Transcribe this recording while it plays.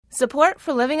Support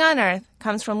for Living on Earth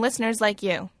comes from listeners like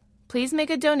you. Please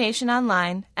make a donation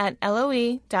online at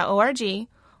loe.org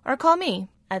or call me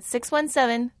at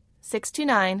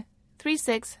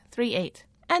 617-629-3638.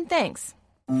 And thanks.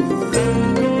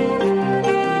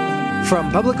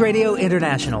 From Public Radio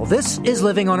International, this is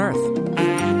Living on Earth.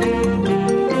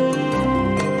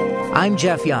 I'm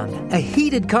Jeff Young. A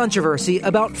heated controversy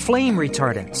about flame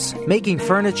retardants. Making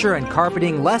furniture and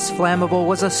carpeting less flammable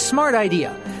was a smart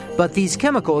idea, but these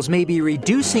chemicals may be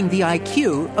reducing the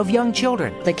IQ of young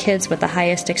children. The kids with the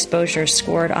highest exposure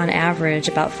scored on average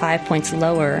about 5 points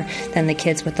lower than the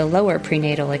kids with the lower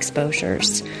prenatal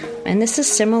exposures. And this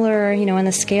is similar, in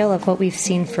the scale of what we've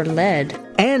seen for lead.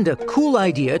 And a cool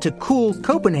idea to cool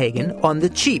Copenhagen on the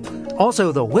cheap.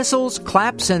 Also the whistles,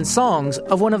 claps, and songs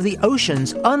of one of the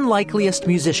ocean's unlikeliest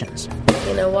musicians.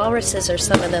 Walruses are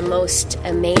some of the most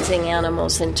amazing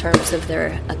animals in terms of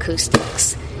their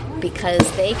acoustics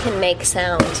because they can make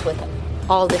sounds with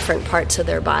all different parts of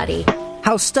their body.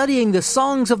 How studying the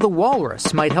songs of the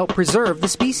walrus might help preserve the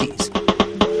species.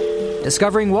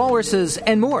 Discovering walruses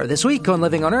and more this week on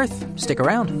Living on Earth. Stick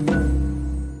around.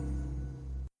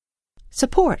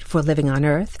 Support for Living on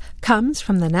Earth comes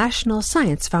from the National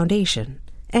Science Foundation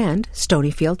and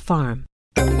Stonyfield Farm.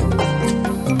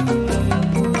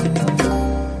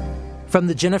 From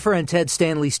the Jennifer and Ted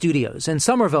Stanley Studios in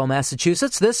Somerville,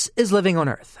 Massachusetts, this is Living on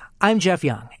Earth. I'm Jeff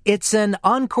Young. It's an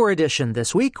encore edition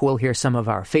this week. We'll hear some of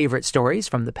our favorite stories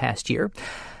from the past year.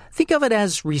 Think of it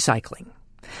as recycling.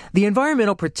 The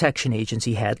Environmental Protection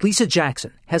Agency head, Lisa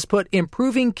Jackson, has put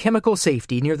improving chemical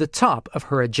safety near the top of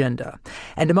her agenda.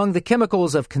 And among the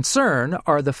chemicals of concern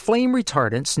are the flame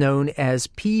retardants known as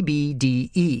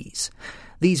PBDEs.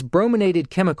 These brominated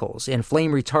chemicals in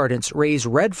flame retardants raise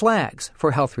red flags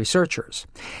for health researchers.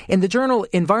 In the journal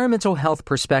Environmental Health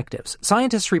Perspectives,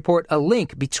 scientists report a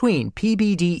link between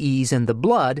PBDEs in the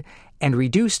blood and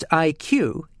reduced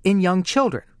IQ in young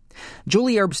children.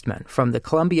 Julie Erbstman from the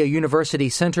Columbia University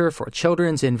Center for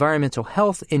Children's Environmental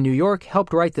Health in New York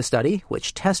helped write the study,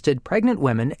 which tested pregnant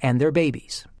women and their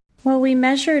babies. Well, we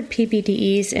measured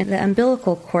PBDEs in the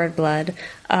umbilical cord blood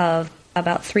of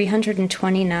about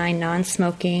 329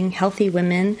 non-smoking, healthy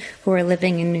women who are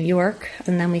living in New York,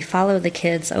 and then we follow the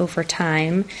kids over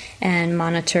time and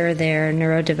monitor their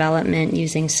neurodevelopment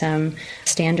using some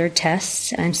standard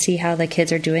tests and see how the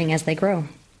kids are doing as they grow.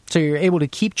 So you're able to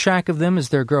keep track of them as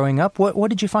they're growing up. What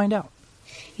did you find out?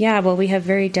 Yeah, well, we have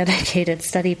very dedicated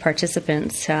study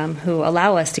participants who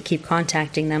allow us to keep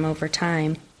contacting them over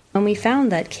time. And we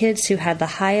found that kids who had the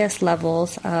highest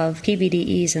levels of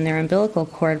PBDEs in their umbilical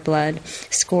cord blood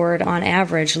scored on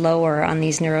average lower on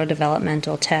these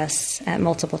neurodevelopmental tests at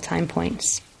multiple time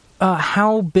points.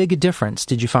 How big a difference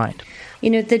did you find?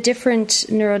 The different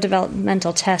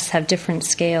neurodevelopmental tests have different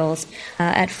scales.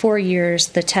 At 4 years,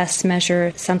 the tests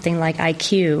measure something like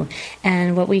IQ,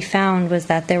 and what we found was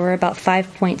that there were about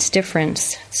 5 points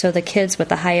difference. So the kids with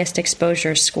the highest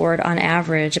exposure scored on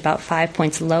average about 5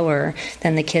 points lower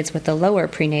than the kids with the lower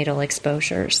prenatal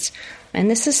exposures. And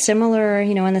this is similar,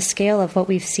 in the scale of what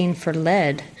we've seen for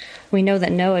lead. We know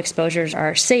that no exposures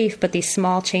are safe, but these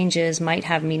small changes might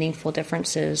have meaningful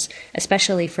differences,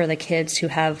 especially for the kids who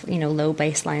have, low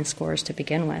baseline scores to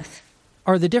begin with.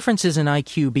 Are the differences in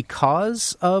IQ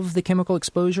because of the chemical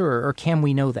exposure, or can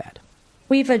we know that?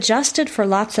 We've adjusted for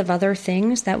lots of other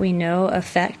things that we know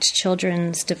affect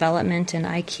children's development and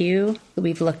IQ.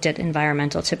 We've looked at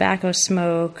environmental tobacco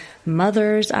smoke,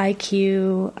 mother's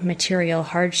IQ, material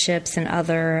hardships and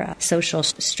other social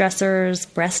stressors,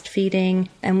 breastfeeding.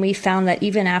 And we found that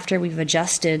even after we've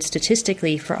adjusted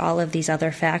statistically for all of these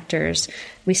other factors,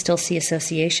 we still see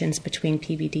associations between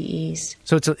PBDEs.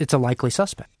 So it's a likely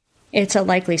suspect. It's a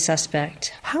likely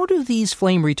suspect. How do these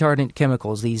flame retardant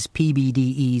chemicals, these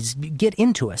PBDEs, get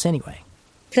into us anyway?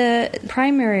 The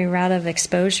primary route of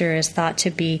exposure is thought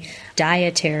to be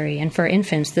dietary, and for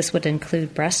infants this would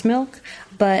include breast milk.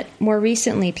 But more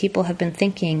recently, people have been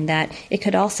thinking that it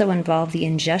could also involve the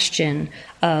ingestion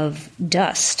of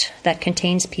dust that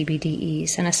contains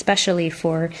PBDEs, and especially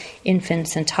for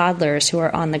infants and toddlers who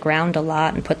are on the ground a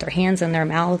lot and put their hands in their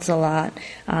mouths a lot,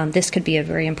 this could be a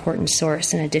very important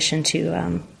source in addition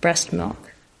to breast milk.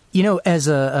 As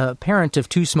a parent of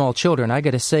two small children, I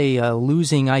got to say,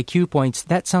 losing IQ points,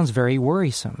 that sounds very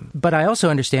worrisome. But I also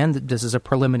understand that this is a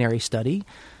preliminary study.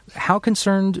 How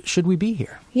concerned should we be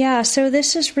here? Yeah, so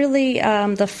this is really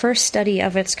the first study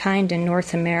of its kind in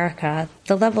North America.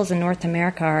 The levels in North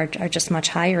America are just much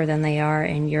higher than they are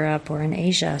in Europe or in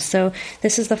Asia. So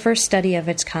this is the first study of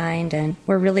its kind, and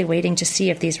we're really waiting to see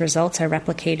if these results are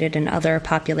replicated in other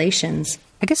populations.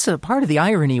 I guess part of the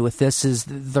irony with this is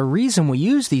the reason we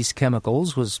use these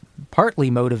chemicals was partly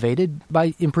motivated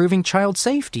by improving child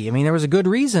safety. I mean, there was a good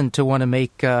reason to want to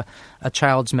make a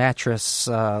child's mattress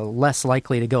less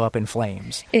likely to go up in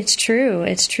flames. It's true.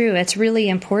 It's really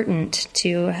important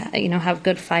to, have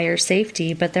good fire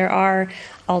safety, but there are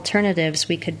alternatives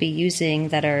we could be using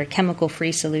that are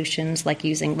chemical-free solutions, like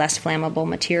using less flammable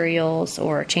materials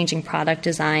or changing product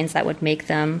designs that would make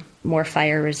them more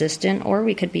fire-resistant, or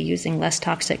we could be using less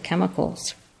toxic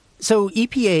chemicals. So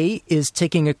EPA is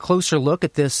taking a closer look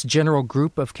at this general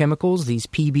group of chemicals, these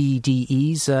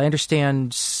PBDEs. I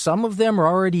understand some of them are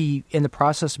already in the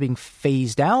process of being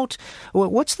phased out.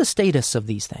 What's the status of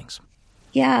these things?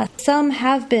 Yeah, some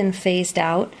have been phased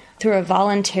out through a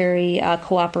voluntary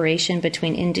cooperation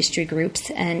between industry groups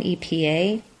and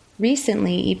EPA.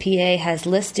 Recently, EPA has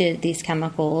listed these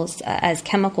chemicals as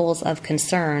chemicals of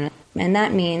concern, and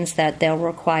that means that they'll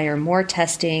require more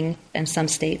testing, and some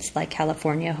states like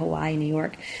California, Hawaii, New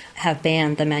York have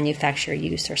banned the manufacture,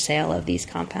 use, or sale of these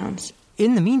compounds.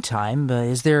 In the meantime,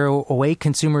 is there a way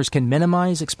consumers can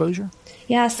minimize exposure?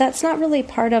 Yes, that's not really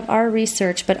part of our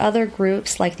research, but other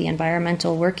groups like the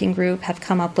Environmental Working Group have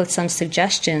come up with some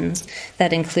suggestions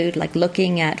that include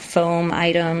looking at foam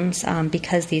items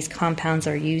because these chemicals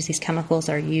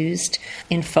are used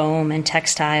in foam and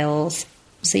textiles.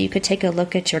 So you could take a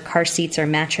look at your car seats or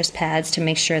mattress pads to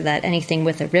make sure that anything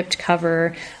with a ripped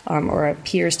cover or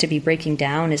appears to be breaking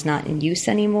down is not in use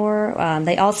anymore.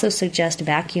 They also suggest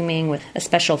vacuuming with a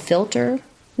special filter.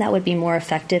 That would be more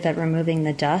effective at removing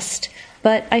the dust.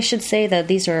 But I should say that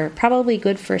these are probably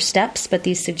good first steps, but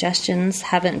these suggestions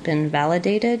haven't been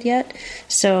validated yet.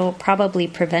 So probably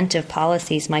preventive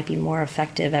policies might be more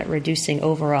effective at reducing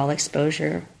overall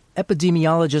exposure.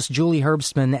 Epidemiologist Julie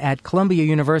Herbstman at Columbia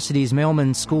University's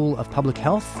Mailman School of Public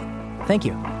Health. Thank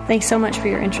you. Thanks so much for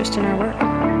your interest in our work.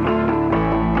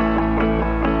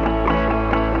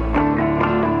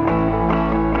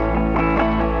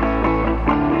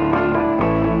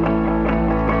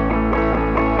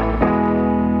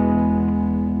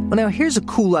 Well, now here's a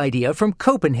cool idea from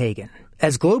Copenhagen.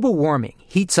 As global warming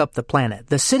heats up the planet,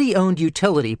 the city-owned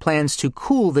utility plans to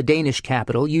cool the Danish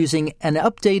capital using an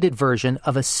updated version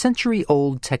of a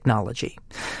century-old technology.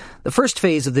 The first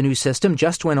phase of the new system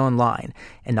just went online,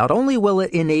 and not only will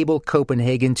it enable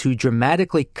Copenhagen to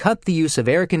dramatically cut the use of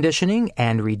air conditioning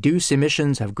and reduce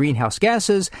emissions of greenhouse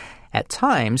gases, at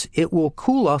times it will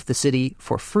cool off the city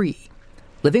for free.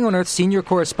 Living on Earth senior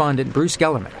correspondent Bruce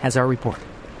Gellerman has our report.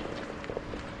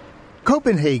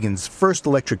 Copenhagen's first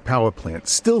electric power plant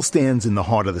still stands in the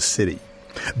heart of the city.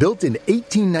 Built in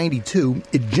 1892,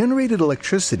 it generated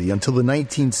electricity until the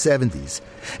 1970s,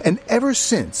 and ever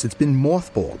since it's been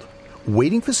mothballed,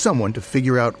 waiting for someone to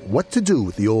figure out what to do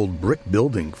with the old brick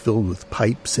building filled with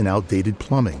pipes and outdated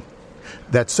plumbing.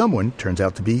 That someone turns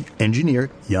out to be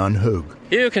engineer Jan Høeg.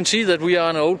 Here you can see that we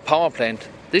are an old power plant.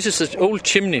 This is the old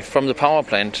chimney from the power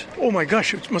plant. Oh my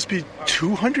gosh, it must be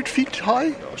 200 feet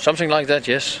high? Something like that,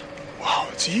 yes. Wow,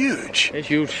 it's huge. It's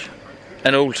huge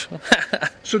and old.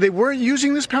 So they weren't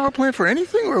using this power plant for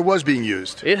anything, or it was being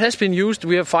used? It has been used.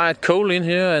 We have fired coal in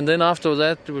here, and then after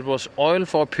that it was oil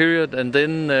for a period, and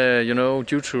then,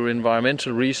 due to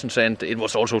environmental reasons, and it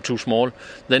was also too small,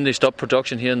 then they stopped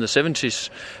production here in the 70s,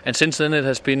 and since then it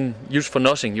has been used for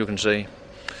nothing, you can say.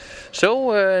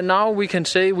 So now we can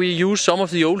say we use some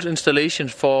of the old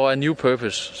installations for a new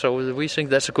purpose. So we think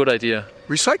that's a good idea.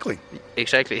 Recycling?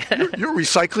 Exactly. You're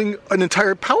recycling an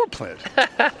entire power plant.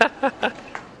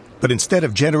 But instead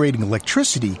of generating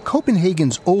electricity,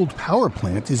 Copenhagen's old power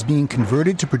plant is being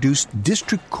converted to produce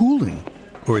district cooling,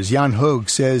 or as Jan Høeg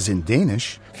says in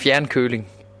Danish, Fjernkøling.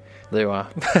 There you are.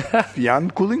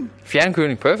 Fjernkøling?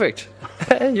 Fjernkøling, perfect.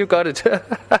 You got it.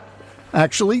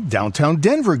 Actually, downtown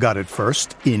Denver got it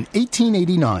first in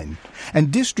 1889, and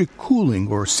district cooling,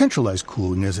 or centralized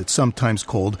cooling as it's sometimes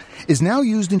called, is now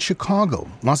used in Chicago,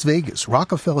 Las Vegas,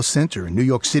 Rockefeller Center in New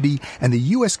York City, and the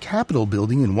U.S. Capitol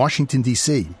building in Washington,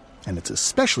 D.C., and it's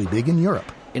especially big in Europe.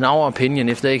 In our opinion,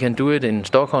 if they can do it in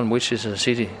Stockholm, which is a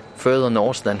city further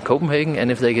north than Copenhagen,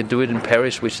 and if they can do it in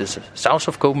Paris, which is south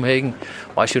of Copenhagen,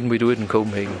 why shouldn't we do it in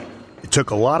Copenhagen? It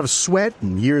took a lot of sweat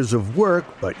and years of work,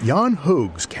 but Jan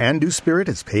Høeg's can-do spirit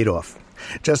has paid off.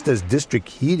 Just as district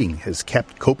heating has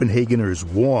kept Copenhageners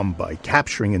warm by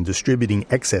capturing and distributing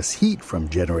excess heat from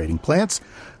generating plants,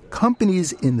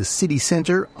 companies in the city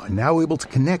center are now able to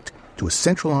connect to a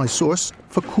centralized source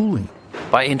for cooling.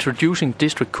 By introducing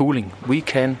district cooling, we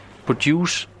can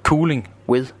produce cooling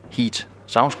with heat.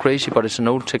 Sounds crazy, but it's an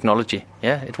old technology.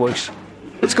 Yeah, it works.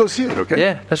 Let's go see it, okay?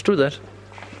 Yeah, let's do that.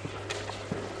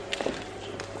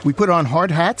 We put on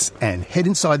hard hats and head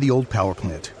inside the old power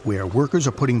plant, where workers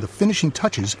are putting the finishing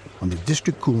touches on the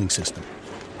district cooling system.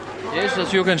 Yes,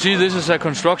 as you can see, this is a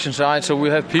construction site, so we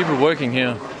have people working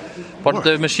here. But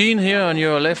the machine here on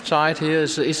your left side here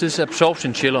is this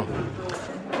absorption chiller.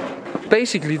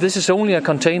 Basically, this is only a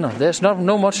container. There's not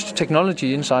much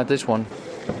technology inside this one.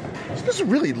 This is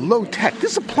really low tech.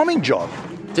 This is a plumbing job.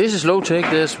 This is low tech.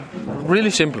 This really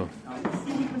simple.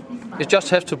 It just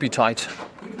has to be tight.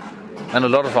 And a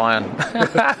lot of iron.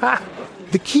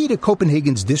 The key to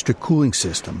Copenhagen's district cooling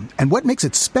system, and what makes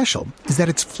it special, is that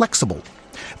it's flexible.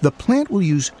 The plant will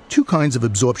use two kinds of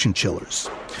absorption chillers.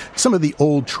 Some of the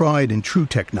old tried and true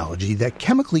technology that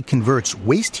chemically converts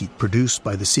waste heat produced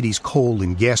by the city's coal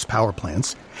and gas power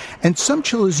plants, and some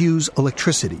chillers use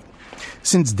electricity.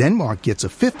 Since Denmark gets a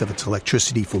fifth of its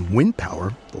electricity from wind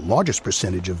power, the largest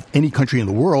percentage of any country in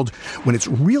the world, when it's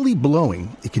really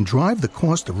blowing, it can drive the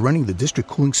cost of running the district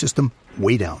cooling system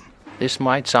way down. This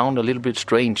might sound a little bit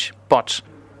strange, but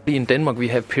in Denmark we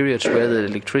have periods where the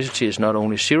electricity is not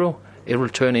only zero, it will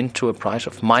turn into a price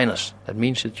of minus. That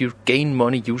means that you gain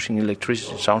money using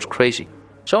electricity. It sounds crazy.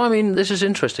 So, this is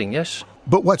interesting, yes.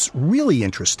 But what's really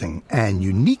interesting and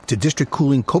unique to district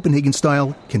cooling Copenhagen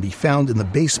style can be found in the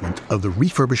basement of the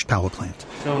refurbished power plant.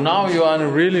 So now you are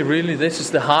in this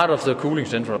is the heart of the cooling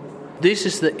center. This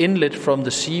is the inlet from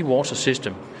the seawater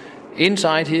system.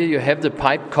 Inside here you have the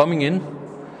pipe coming in,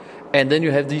 and then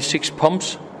you have these 6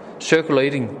 pumps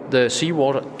circulating the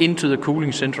seawater into the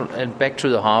cooling center and back to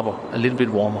the harbor, a little bit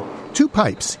warmer. 2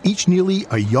 pipes, each nearly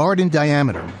a yard in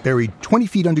diameter, buried 20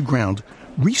 feet underground,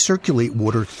 recirculate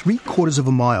water 3/4 of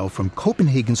a mile from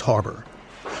Copenhagen's harbor.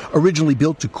 Originally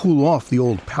built to cool off the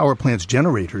old power plant's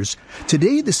generators,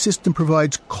 today the system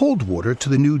provides cold water to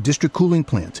the new district cooling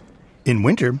plant. In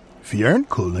winter,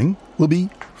 fjernkoling will be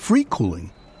free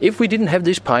cooling. If we didn't have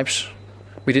these pipes,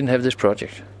 we didn't have this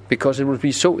project, because it would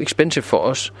be so expensive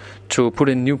for us to put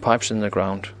in new pipes in the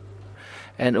ground.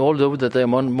 And although that they're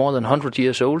more than 100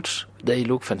 years old, they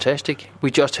look fantastic.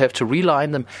 We just have to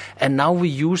reline them. And now we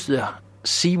use the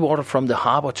seawater from the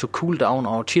harbor to cool down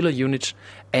our chiller units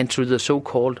and to the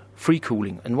so-called free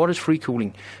cooling. And what is free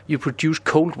cooling? You produce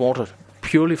cold water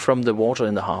purely from the water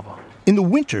in the harbor. In the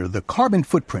winter, the carbon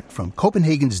footprint from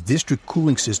Copenhagen's district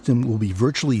cooling system will be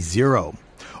virtually zero.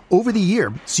 Over the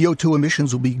year, CO2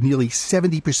 emissions will be nearly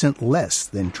 70% less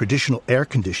than traditional air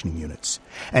conditioning units,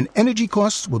 and energy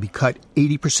costs will be cut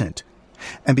 80%.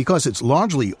 And because it's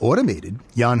largely automated,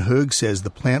 Jan Høeg says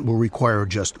the plant will require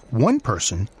just one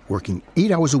person working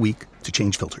 8 hours a week to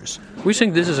change filters. We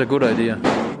think this is a good idea.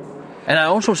 And I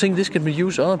also think this can be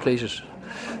used other places.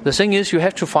 The thing is, you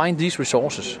have to find these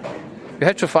resources. You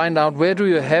have to find out where do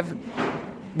you have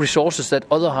resources that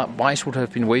otherwise would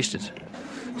have been wasted.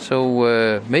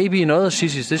 So maybe in other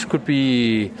cities this could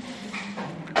be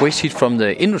waste heat from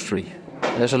the industry.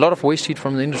 There's a lot of waste heat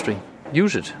from the industry.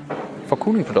 Use it for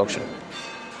cooling production.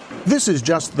 This is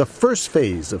just the first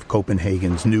phase of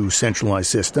Copenhagen's new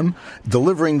centralized system.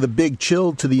 Delivering the big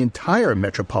chill to the entire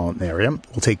metropolitan area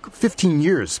will take 15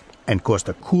 years and cost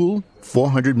a cool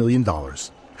 $400 million.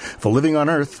 For Living on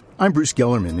Earth, I'm Bruce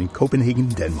Gellerman in Copenhagen,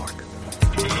 Denmark.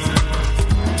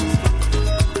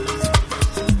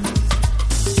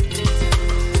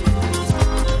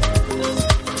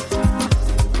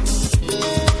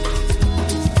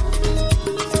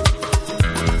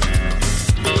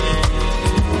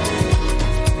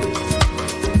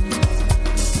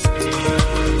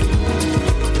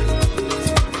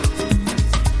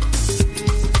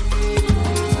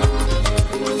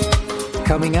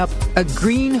 Coming up, a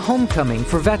green homecoming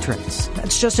for veterans.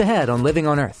 That's just ahead on Living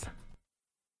on Earth.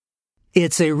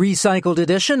 It's a recycled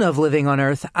edition of Living on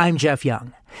Earth. I'm Jeff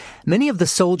Young. Many of the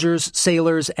soldiers,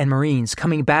 sailors, and Marines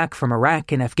coming back from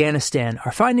Iraq and Afghanistan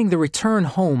are finding the return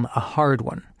home a hard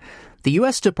one. The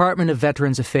U.S. Department of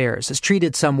Veterans Affairs has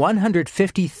treated some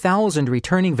 150,000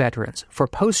 returning veterans for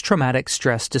post-traumatic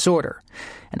stress disorder.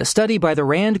 And a study by the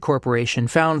RAND Corporation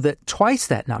found that twice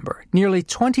that number, nearly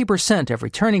 20% of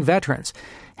returning veterans,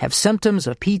 have symptoms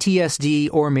of PTSD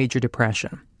or major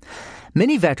depression.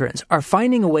 Many veterans are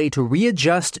finding a way to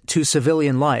readjust to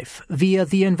civilian life via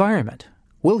the environment.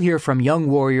 We'll hear from young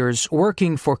warriors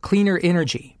working for cleaner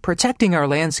energy, protecting our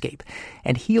landscape,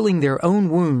 and healing their own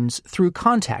wounds through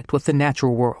contact with the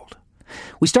natural world.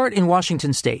 We start in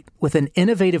Washington State with an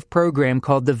innovative program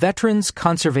called the Veterans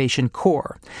Conservation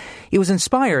Corps. It was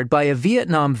inspired by a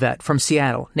Vietnam vet from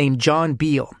Seattle named John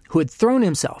Beal, who had thrown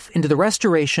himself into the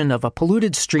restoration of a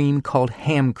polluted stream called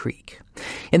Ham Creek.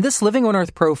 In this Living on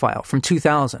Earth profile from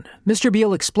 2000, Mr.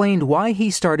 Beal explained why he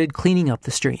started cleaning up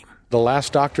the stream. The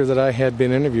last doctor that I had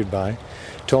been interviewed by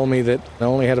told me that I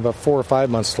only had about 4 or 5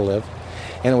 months to live,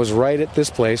 And it was right at this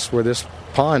place where this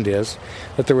pond is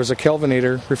that there was a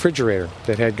Kelvinator refrigerator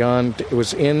that had gone, it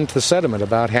was into the sediment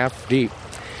about half deep.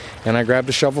 And I grabbed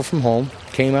a shovel from home,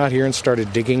 came out here and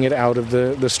started digging it out of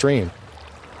the stream.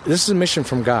 This is a mission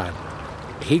from God.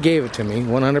 He gave it to me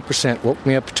 100%, woke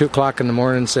me up at 2 o'clock in the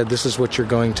morning and said, this is what you're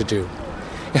going to do.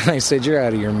 And I said, you're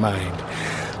out of your mind.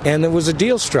 And there was a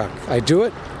deal struck. I do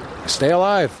it, stay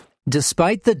alive.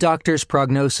 Despite the doctor's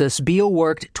prognosis, Beal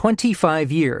worked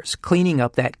 25 years cleaning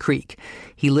up that creek.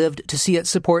 He lived to see it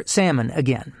support salmon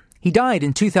again. He died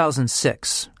in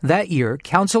 2006. That year,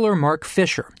 Counselor Mark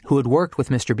Fisher, who had worked with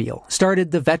Mr. Beal,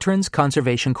 started the Veterans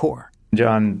Conservation Corps.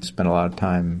 John spent a lot of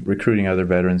time recruiting other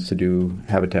veterans to do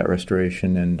habitat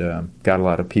restoration and got a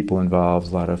lot of people involved,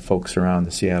 a lot of folks around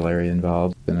the Seattle area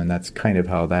involved, and that's kind of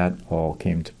how that all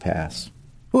came to pass.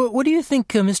 Well, what do you think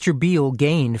Mr. Beal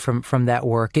gained from that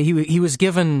work? He was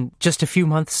given just a few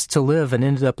months to live and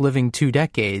ended up living 2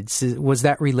 decades. Was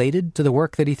that related to the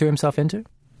work that he threw himself into?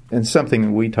 And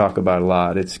something we talk about a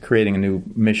lot, it's creating a new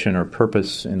mission or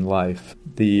purpose in life.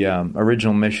 The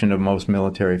original mission of most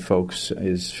military folks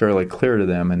is fairly clear to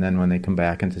them, and then when they come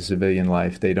back into civilian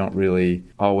life, they don't really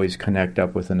always connect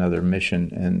up with another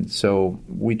mission. And so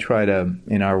we try to,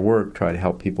 in our work, try to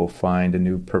help people find a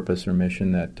new purpose or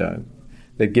mission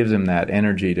that gives them that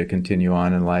energy to continue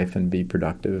on in life and be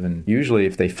productive. And usually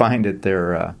if they find it,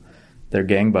 they're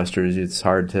gangbusters. It's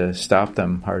hard to stop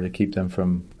them, hard to keep them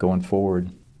from going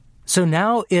forward. So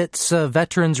now it's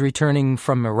veterans returning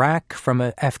from Iraq, from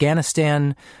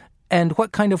Afghanistan, and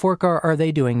what kind of work are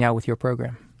they doing now with your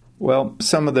program? Well,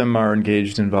 some of them are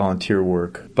engaged in volunteer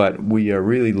work, but we are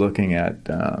really looking at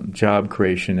job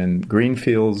creation in green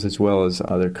fields as well as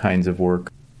other kinds of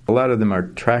work. A lot of them are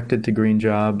attracted to green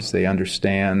jobs. They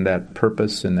understand that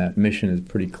purpose and that mission is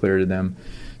pretty clear to them.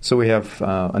 So we have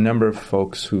a number of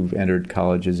folks who've entered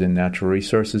colleges in natural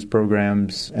resources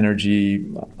programs, energy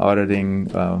auditing,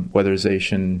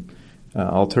 weatherization,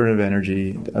 alternative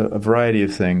energy, a variety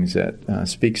of things that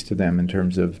speaks to them in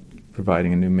terms of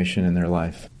providing a new mission in their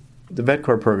life. The Vet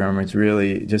Corps program is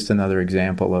really just another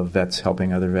example of vets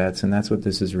helping other vets, and that's what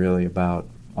this is really about.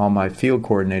 All my field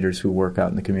coordinators who work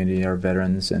out in the community are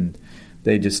veterans, and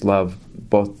they just love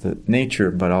both the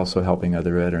nature but also helping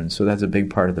other veterans. So that's a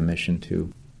big part of the mission,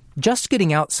 too. Just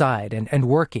getting outside and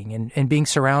working and being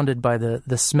surrounded by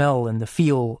the smell and the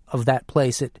feel of that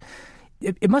place,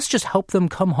 it must just help them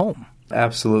come home.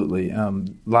 Absolutely. A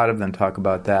lot of them talk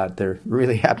about that. They're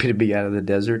really happy to be out of the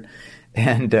desert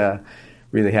and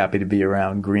really happy to be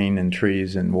around green and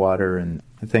trees and water and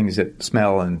things that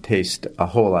smell and taste a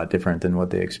whole lot different than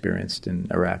what they experienced in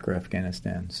Iraq or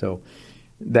Afghanistan. So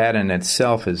that in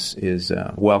itself is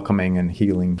welcoming and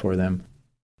healing for them.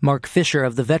 Mark Fisher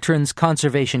of the Veterans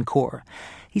Conservation Corps.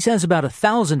 He says about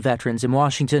 1,000 veterans in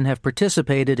Washington have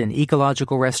participated in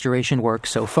ecological restoration work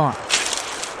so far.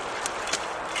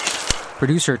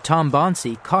 Producer Tom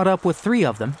Bonsi caught up with 3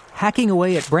 of them, hacking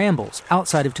away at brambles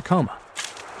outside of Tacoma.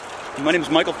 My name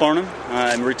is Michael Farnham.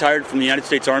 I'm retired from the United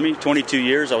States Army, 22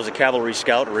 years. I was a cavalry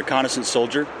scout, a reconnaissance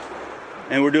soldier.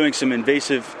 And we're doing some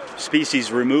invasive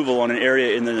species removal on an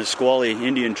area in the Nisqually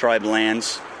Indian tribe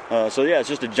lands. It's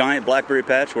just a giant blackberry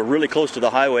patch. We're really close to the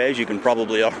highway, as you can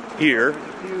probably hear.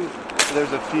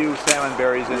 There's a few salmon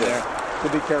berries in there, so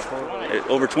be careful.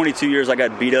 Over 22 years, I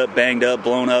got beat up, banged up,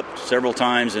 blown up several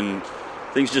times, and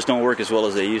things just don't work as well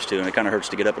as they used to, and it kind of hurts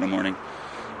to get up in the morning.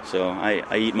 So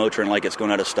I eat Motrin like it's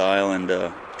going out of style and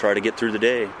try to get through the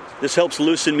day. This helps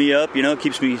loosen me up,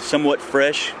 keeps me somewhat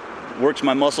fresh, works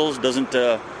my muscles,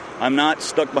 I'm not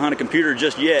stuck behind a computer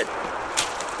just yet.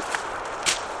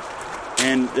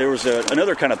 And there was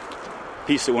another kind of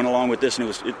piece that went along with this,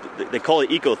 and they call it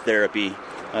ecotherapy.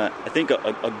 I think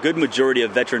a good majority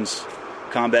of veterans,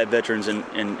 combat veterans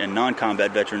and non-combat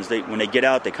veterans, when they get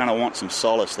out, they kind of want some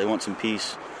solace, they want some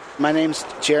peace. My name's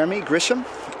Jeremy Grisham,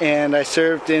 and I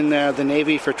served in the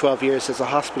Navy for 12 years as a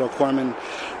hospital corpsman.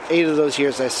 8 of those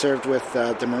years I served with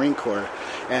the Marine Corps,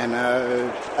 and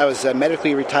I was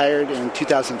medically retired in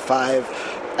 2005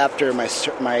 after my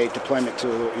deployment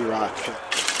to Iraq.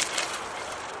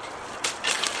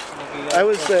 I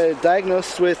was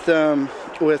diagnosed with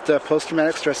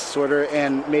post-traumatic stress disorder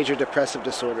and major depressive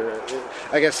disorder.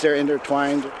 I guess they're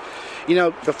intertwined.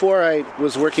 Before I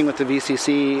was working with the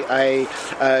VCC, I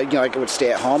would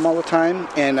stay at home all the time,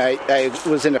 and I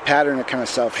was in a pattern of kind of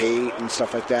self-hate and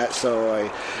stuff like that, so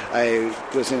I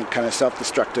was in kind of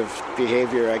self-destructive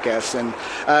behavior, I guess. And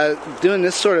doing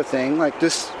this sort of thing, like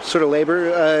this sort of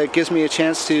labor, gives me a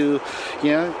chance to,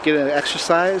 get an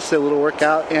exercise, a little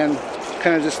workout, and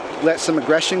kind of just let some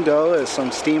aggression go,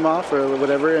 some steam off or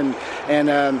whatever, and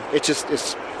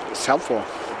it's helpful.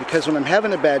 because when I'm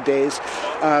having a bad days,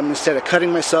 instead of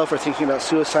cutting myself or thinking about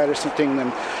suicide or something,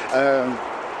 then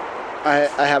I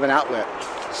have an outlet.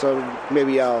 So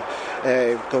maybe I'll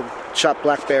go chop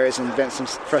blackberries and vent some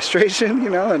frustration,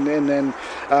 and then,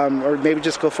 or maybe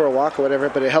just go for a walk or whatever,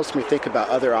 but it helps me think about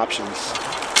other options.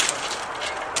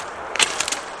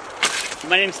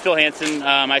 My name is Phil Hansen.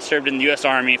 I served in the U.S.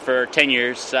 Army for 10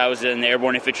 years. I was in the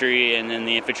airborne infantry and in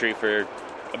the infantry for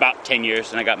about 10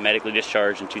 years, and I got medically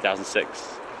discharged in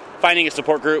 2006. Finding a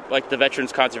support group like the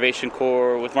Veterans Conservation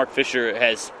Corps with Mark Fisher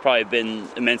has probably been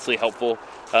immensely helpful.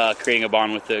 Creating a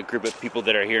bond with the group of people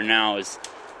that are here now is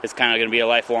kind of going to be a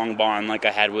lifelong bond like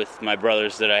I had with my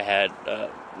brothers that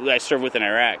I served with in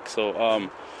Iraq. So,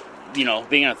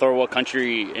 being in a third world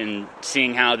country and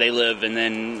seeing how they live, and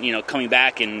then, coming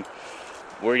back and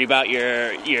worried about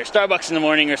your Starbucks in the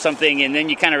morning or something, and then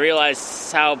you kind of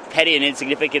realize how petty and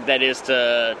insignificant that is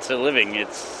to living.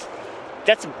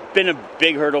 That's been a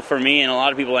big hurdle for me and a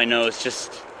lot of people I know. It's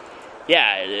just,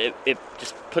 it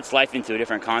just puts life into a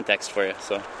different context for you.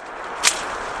 So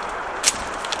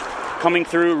coming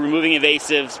through, removing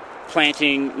invasives,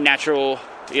 planting natural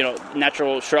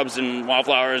shrubs and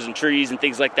wildflowers and trees and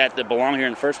things like that belong here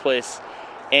in the first place,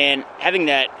 and having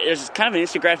that, there's kind of an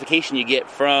instant gratification you get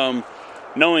from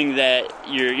knowing that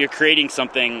you're creating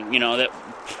something, that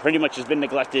pretty much has been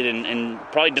neglected and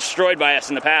probably destroyed by us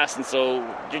in the past. And so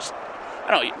just,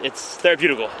 it's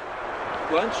therapeutical.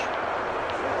 Lunch?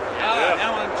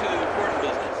 Now on to the important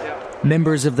business. Yeah.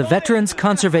 Members of the Veterans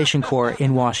Conservation Corps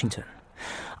in Washington.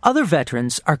 Other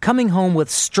veterans are coming home with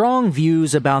strong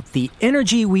views about the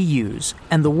energy we use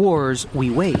and the wars we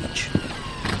wage.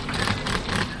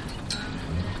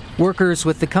 Workers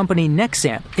with the company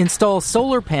Nexamp install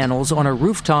solar panels on a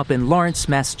rooftop in Lawrence,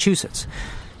 Massachusetts.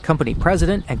 Company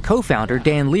president and co-founder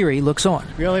Dan Leary looks on.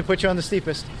 We only put you on the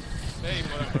steepest.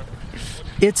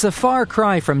 It's a far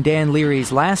cry from Dan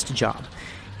Leary's last job.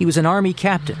 He was an Army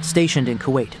captain stationed in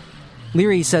Kuwait.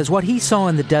 Leary says what he saw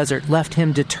in the desert left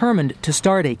him determined to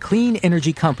start a clean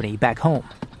energy company back home.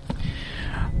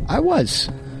 I was.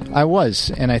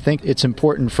 And I think it's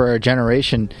important for our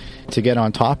generation to get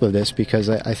on top of this, because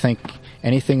I think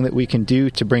anything that we can do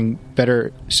to bring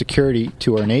better security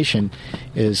to our nation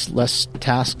is less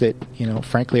task that,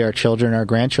 frankly, our children, our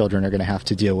grandchildren are going to have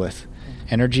to deal with.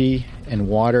 Energy and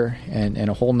water and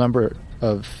a whole number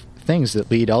of things that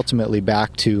lead ultimately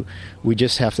back to we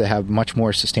just have to have much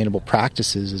more sustainable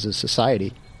practices as a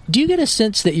society. Do you get a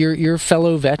sense that your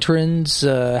fellow veterans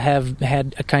have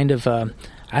had a kind of,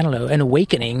 an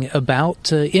awakening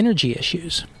about energy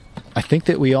issues? I think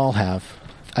that we all have.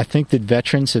 I think that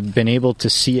veterans have been able to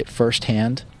see it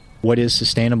firsthand, what is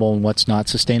sustainable and what's not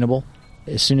sustainable.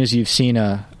 As soon as you've seen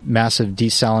a massive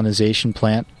desalination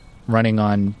plant running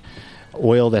on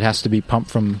oil that has to be pumped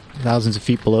from thousands of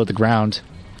feet below the ground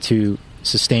to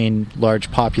sustain large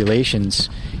populations,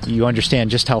 you understand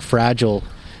just how fragile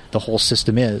the whole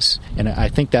system is. And I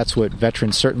think that's what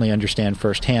veterans certainly understand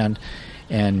firsthand.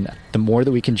 And the more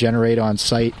that we can generate on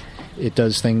site, it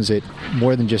does things that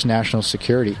more than just national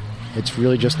security. It's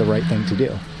really just the right thing to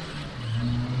do.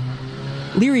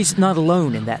 Leary's not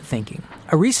alone in that thinking.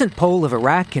 A recent poll of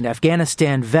Iraq and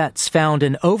Afghanistan vets found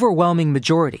an overwhelming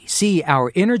majority see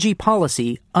our energy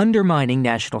policy undermining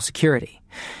national security.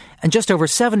 And just over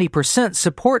 70%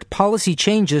 support policy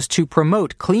changes to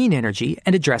promote clean energy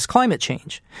and address climate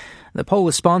change. The poll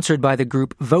is sponsored by the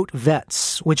group Vote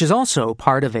Vets, which is also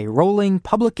part of a rolling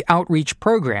public outreach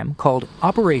program called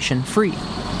Operation Free.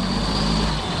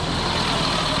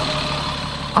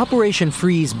 Operation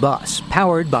Free's bus,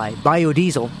 powered by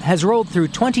biodiesel, has rolled through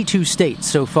 22 states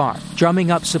so far, drumming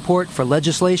up support for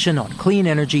legislation on clean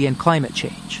energy and climate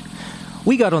change.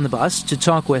 We got on the bus to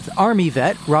talk with Army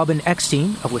vet Robin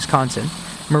Eckstein of Wisconsin,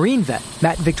 Marine vet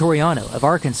Matt Victoriano of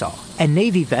Arkansas, and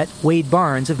Navy vet Wade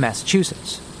Barnes of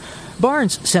Massachusetts.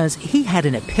 Barnes says he had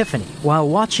an epiphany while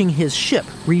watching his ship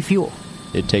refuel.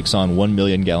 It takes on 1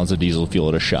 million gallons of diesel fuel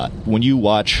at a shot. When you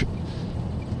watch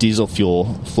diesel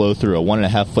fuel flow through a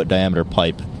 1.5-foot diameter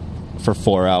pipe for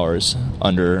 4 hours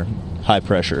under high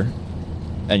pressure,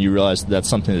 and you realize that's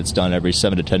something that's done every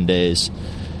 7 to 10 days,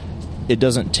 it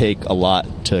doesn't take a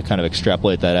lot to kind of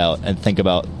extrapolate that out and think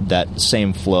about that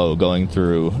same flow going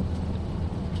through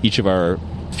each of our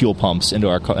fuel pumps into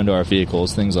our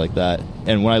vehicles, things like that.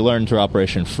 And when I learned through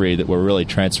Operation Free that we're really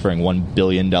transferring $1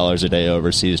 billion a day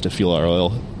overseas to fuel our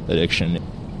oil addiction,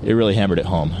 it really hammered it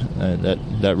home.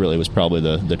 That really was probably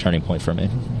the turning point for me.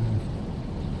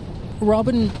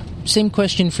 Robin, same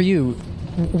question for you.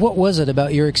 What was it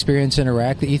about your experience in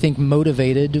Iraq that you think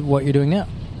motivated what you're doing now?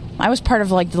 I was part of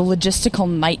the logistical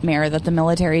nightmare that the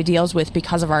military deals with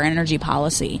because of our energy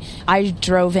policy. I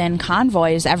drove in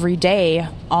convoys every day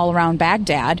all around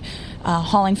Baghdad,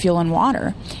 hauling fuel and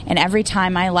water. And every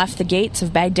time I left the gates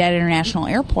of Baghdad International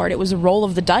Airport, it was a roll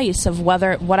of the dice of what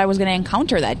I was going to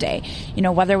encounter that day.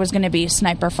 Whether it was going to be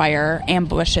sniper fire,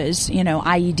 ambushes,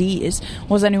 IEDs.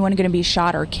 Was anyone going to be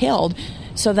shot or killed?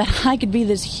 So that I could be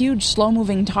this huge,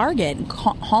 slow-moving target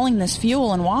hauling this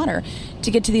fuel and water to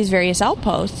get to these various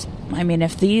outposts. I mean,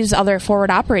 if these other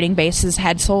forward operating bases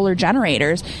had solar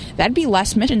generators, that'd be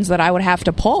less missions that I would have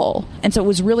to pull. And so it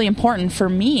was really important for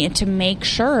me to make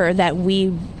sure that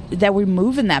we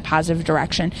move in that positive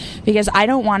direction, because I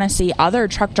don't want to see other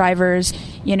truck drivers,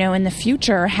 in the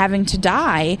future having to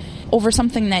die over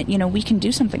something that, we can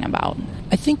do something about.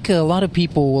 I think a lot of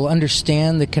people will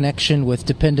understand the connection with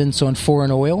dependence on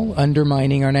foreign oil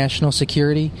undermining our national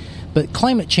security, but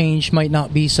climate change might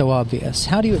not be so obvious.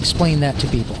 How do you explain that to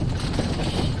people?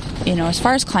 As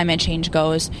far as climate change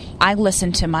goes, I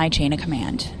listen to my chain of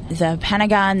command. The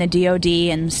Pentagon, the DOD,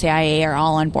 and the CIA are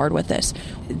all on board with this.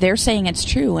 They're saying it's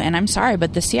true, and I'm sorry,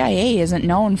 but the CIA isn't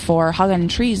known for hugging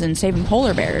trees and saving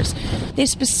polar bears. They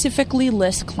specifically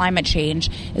list climate change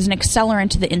as an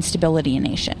accelerant to the instability in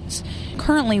nations.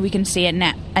 Currently, we can see it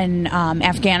in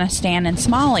Afghanistan and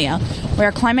Somalia,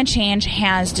 where climate change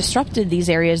has disrupted these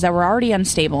areas that were already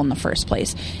unstable in the first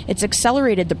place. It's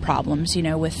accelerated the problems,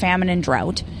 with famine and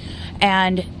drought,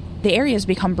 and the areas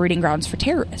become breeding grounds for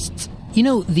terrorists.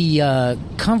 The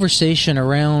conversation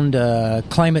around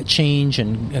climate change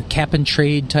and a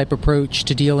cap-and-trade type approach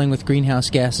to dealing with greenhouse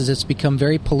gases, it's become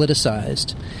very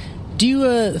politicized. Do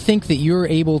you think that you're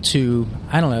able to,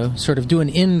 sort of do an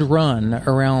end run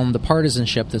around the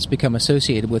partisanship that's become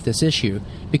associated with this issue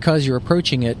because you're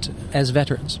approaching it as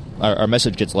veterans? Our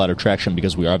message gets a lot of traction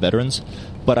because we are veterans,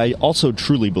 but I also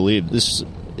truly believe this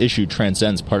issue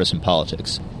transcends partisan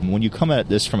politics. When you come at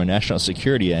this from a national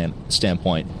security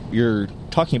standpoint, you're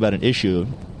talking about an issue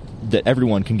that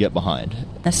everyone can get behind.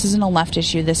 This isn't a left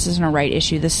issue. This isn't a right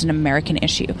issue. This is an American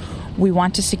issue. We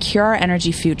want to secure our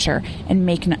energy future and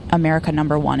make America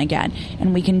number one again.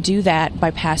 And we can do that by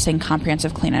passing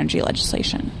comprehensive clean energy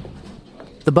legislation.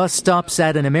 The bus stops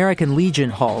at an American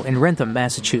Legion Hall in Wrentham,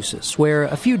 Massachusetts, where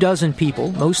a few dozen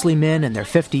people, mostly men in their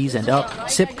 50s and up,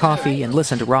 sip coffee and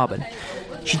listen to Robin.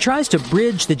 She tries to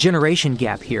bridge the generation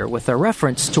gap here with a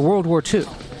reference to World War II.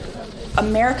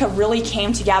 America really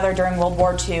came together during World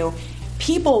War II.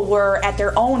 People were at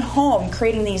their own home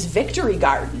creating these victory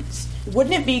gardens.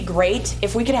 Wouldn't it be great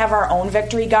if we could have our own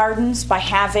victory gardens by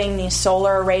having these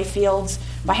solar array fields,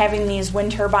 by having these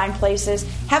wind turbine places?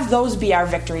 Have those be our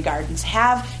victory gardens.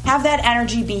 Have that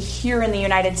energy be here in the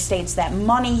United States, that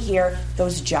money here,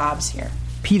 those jobs here.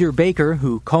 Peter Baker,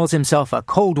 who calls himself a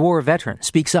Cold War veteran,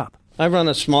 speaks up. I run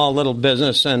a small little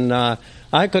business, and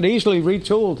I could easily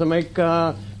retool to make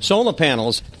solar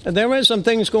panels. There is some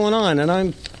things going on, and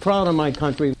I'm proud of my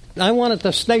country. I want it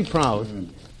to stay proud.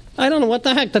 I don't know what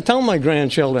the heck to tell my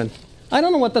grandchildren. I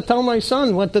don't know what to tell my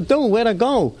son, what to do, where to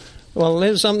go. Well,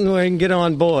 there's something where we can get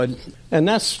on board, and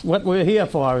that's what we're here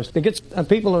for, is to get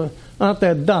people out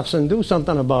their duffs and do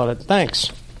something about it. Thanks.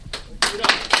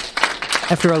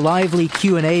 After a lively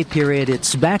Q&A period,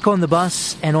 it's back on the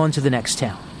bus and on to the next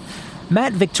town.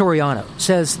 Matt Victoriano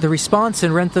says the response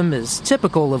in Wrentham is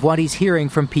typical of what he's hearing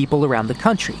from people around the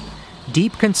country.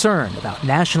 Deep concern about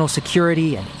national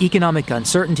security and economic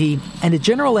uncertainty, and a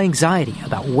general anxiety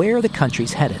about where the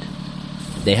country's headed.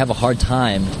 They have a hard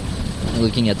time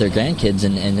looking at their grandkids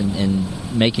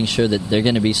and making sure that they're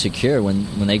going to be secure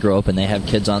when they grow up and they have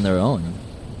kids on their own.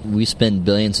 We spend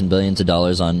billions and billions of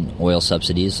dollars on oil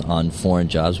subsidies, on foreign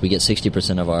jobs. We get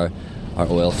 60% of our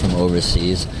oil from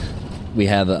overseas. We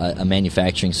have a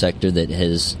manufacturing sector that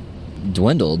has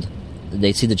dwindled.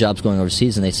 They see the jobs going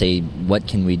overseas and they say, what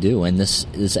can we do? And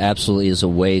this absolutely is a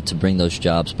way to bring those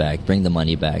jobs back, bring the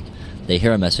money back. They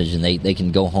hear a message and they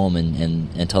can go home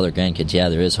and tell their grandkids, yeah,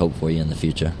 there is hope for you in the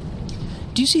future.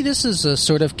 Do you see this as a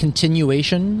sort of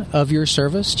continuation of your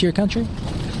service to your country?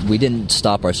 We didn't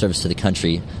stop our service to the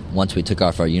country once we took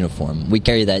off our uniform. We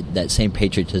carry that same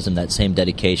patriotism, that same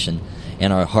dedication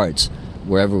in our hearts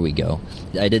wherever we go.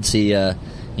 I did see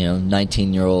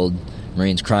 19-year-old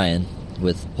Marines crying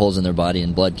with holes in their body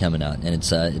and blood coming out, and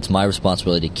it's my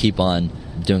responsibility to keep on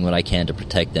doing what I can to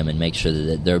protect them and make sure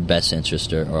that their best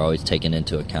interests are always taken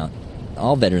into account.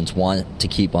 All veterans want to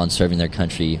keep on serving their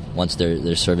country once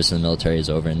their service in the military is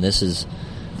over, and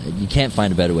you can't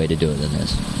find a better way to do it than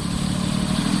this.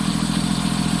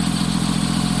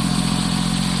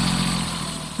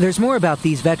 There's more about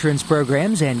these veterans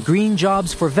programs and green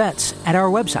jobs for vets at our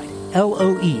website,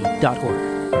 LOE.org.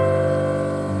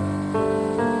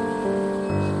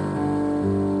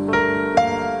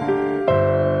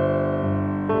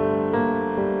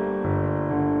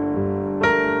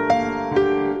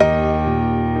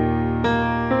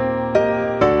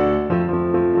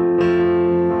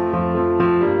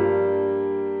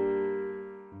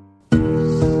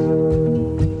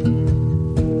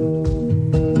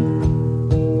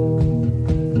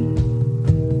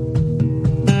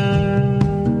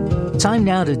 time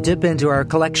now to dip into our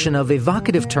collection of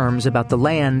evocative terms about the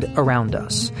land around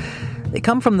us. They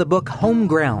come from the book Home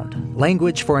Ground,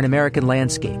 Language for an American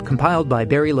Landscape, compiled by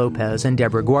Barry Lopez and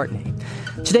Deborah Gwartney.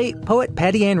 Today, poet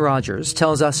Patty Ann Rogers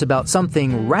tells us about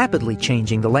something rapidly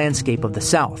changing the landscape of the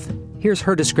South. Here's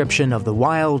her description of the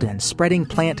wild and spreading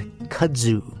plant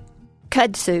kudzu.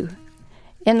 Kudzu.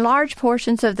 In large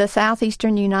portions of the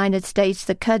southeastern United States,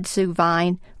 the kudzu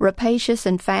vine, rapacious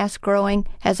and fast-growing,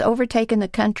 has overtaken the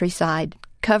countryside,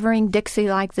 covering Dixie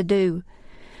like the dew.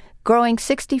 Growing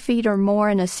 60 feet or more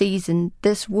in a season,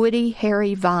 this woody,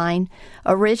 hairy vine,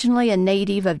 originally a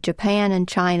native of Japan and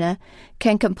China,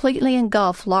 can completely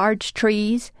engulf large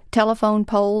trees, telephone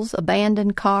poles,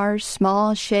 abandoned cars,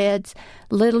 small sheds,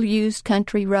 little-used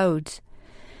country roads.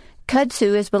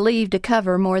 Kudzu is believed to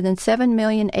cover more than 7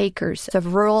 million acres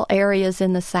of rural areas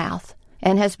in the South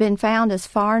and has been found as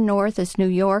far north as New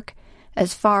York,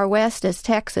 as far west as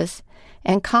Texas,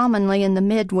 and commonly in the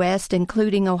Midwest,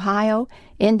 including Ohio,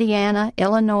 Indiana,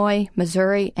 Illinois,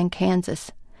 Missouri, and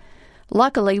Kansas.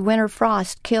 Luckily, winter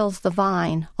frost kills the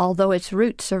vine, although its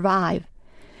roots survive.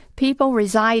 People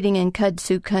residing in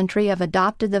kudzu country have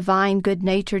adopted the vine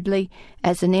good-naturedly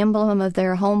as an emblem of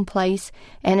their home place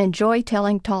and enjoy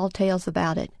telling tall tales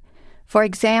about it. For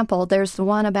example, there's the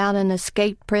one about an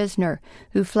escaped prisoner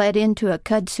who fled into a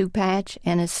kudzu patch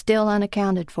and is still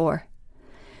unaccounted for.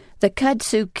 The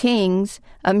Kudzu Kings,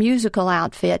 a musical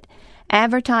outfit,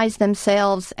 advertise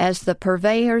themselves as the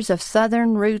purveyors of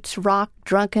Southern roots rock,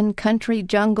 drunken, country,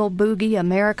 jungle, boogie,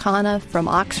 Americana from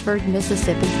Oxford,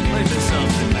 Mississippi.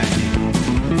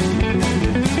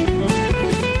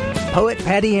 Poet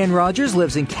Patty Ann Rogers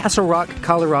lives in Castle Rock,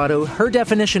 Colorado. Her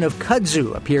definition of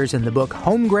kudzu appears in the book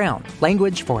Home Ground,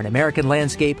 Language for an American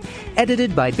Landscape,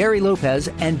 edited by Barry Lopez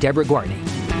and Deborah Gwartney.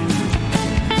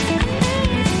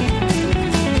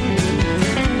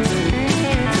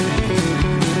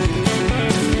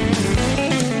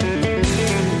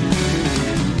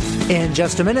 In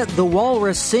just a minute, the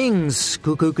walrus sings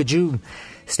Cuckoo-Kajoo.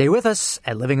 Stay with us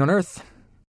at Living on Earth.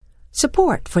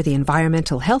 Support for the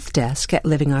Environmental Health Desk at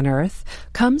Living on Earth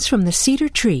comes from the Cedar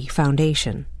Tree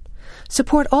Foundation.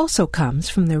 Support also comes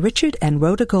from the Richard and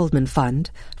Rhoda Goldman Fund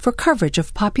for coverage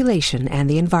of population and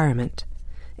the environment,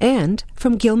 and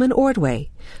from Gilman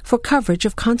Ordway for coverage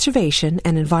of conservation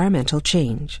and environmental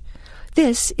change.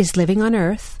 This is Living on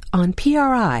Earth on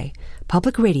PRI,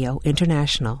 Public Radio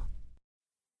International.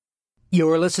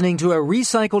 You're listening to a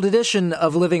recycled edition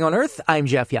of Living on Earth. I'm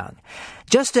Jeff Young.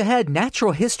 Just ahead,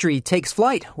 natural history takes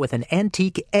flight with an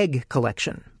antique egg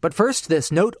collection. But first,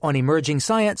 this note on emerging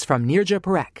science from Nirja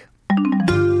Parekh.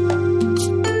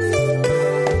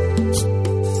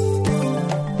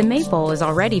 The maple is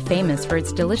already famous for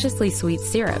its deliciously sweet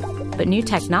syrup, but new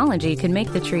technology could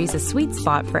make the trees a sweet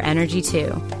spot for energy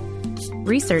too.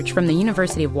 Research from the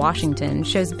University of Washington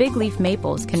shows big leaf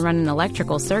maples can run an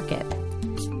electrical circuit.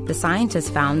 The scientists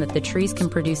found that the trees can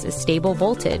produce a stable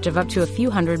voltage of up to a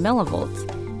few hundred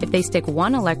millivolts if they stick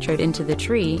one electrode into the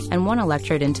tree and one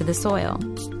electrode into the soil.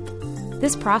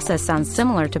 This process sounds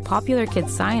similar to popular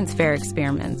kids' science fair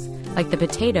experiments, like the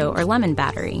potato or lemon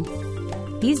battery.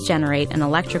 These generate an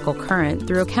electrical current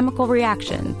through a chemical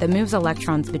reaction that moves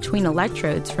electrons between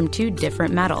electrodes from two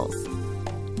different metals.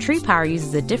 Tree power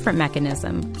uses a different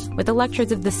mechanism, with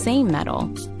electrodes of the same metal,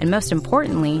 and most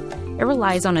importantly, it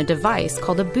relies on a device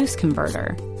called a boost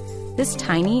converter. This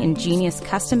tiny, ingenious,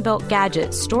 custom-built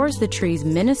gadget stores the tree's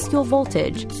minuscule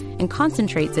voltage and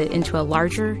concentrates it into a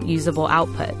larger, usable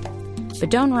output. But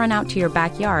don't run out to your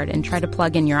backyard and try to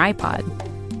plug in your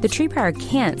iPod. The tree power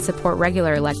can't support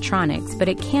regular electronics, but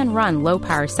it can run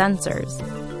low-power sensors.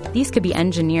 These could be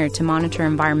engineered to monitor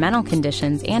environmental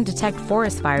conditions and detect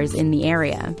forest fires in the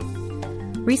area.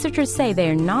 Researchers say they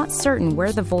are not certain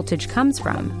where the voltage comes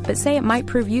from, but say it might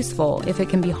prove useful if it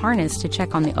can be harnessed to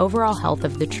check on the overall health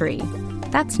of the tree.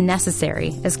 That's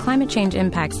necessary as climate change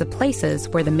impacts the places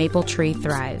where the maple tree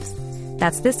thrives.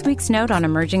 That's this week's note on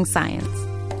emerging science.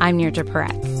 I'm Nirja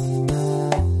Parekh.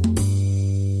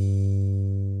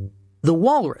 The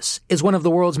walrus is one of the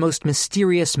world's most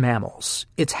mysterious mammals.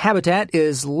 Its habitat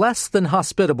is less than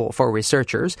hospitable for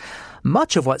researchers.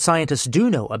 Much of what scientists do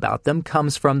know about them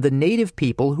comes from the native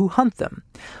people who hunt them.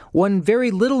 One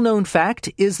very little-known fact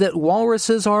is that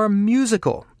walruses are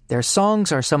musical. Their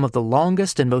songs are some of the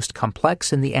longest and most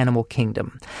complex in the animal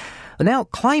kingdom. Now,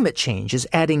 climate change is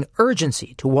adding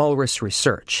urgency to walrus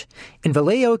research. In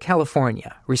Vallejo,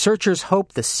 California, researchers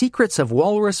hope the secrets of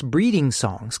walrus breeding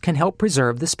songs can help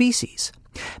preserve the species.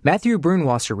 Matthew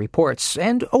Brunwasser reports,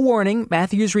 and a warning,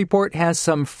 Matthew's report has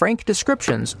some frank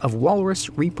descriptions of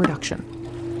walrus reproduction.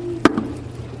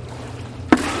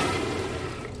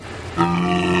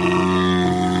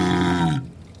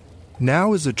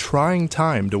 Now is a trying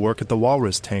time to work at the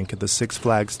walrus tank at the Six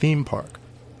Flags theme park.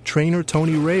 Trainer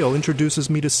Tony Rail introduces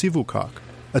me to Sivukak,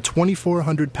 a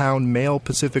 2,400-pound male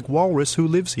Pacific walrus who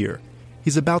lives here.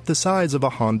 He's about the size of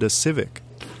a Honda Civic.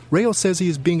 Rail says he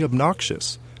is being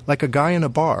obnoxious, like a guy in a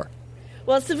bar.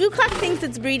 Well, Sivukak thinks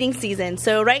it's breeding season,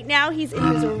 so right now he's in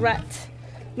his rut.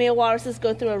 Male walruses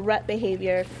go through a rut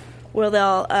behavior where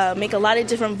they'll make a lot of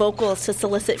different vocals to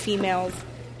solicit females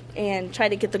and try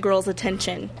to get the girls'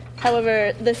 attention.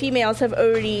 However, the females have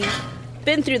already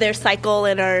been through their cycle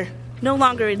and are no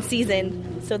longer in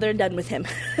season, so they're done with him.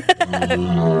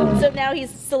 So now he's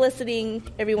soliciting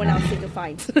everyone else he can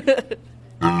find.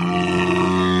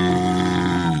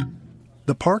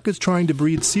 The park is trying to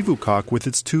breed Sivukak with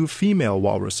its 2 female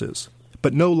walruses,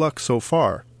 but no luck so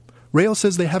far. Rail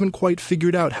says they haven't quite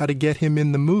figured out how to get him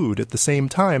in the mood at the same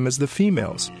time as the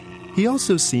females. He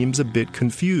also seems a bit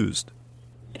confused.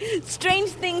 Strange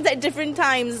things at different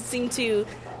times seem to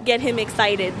get him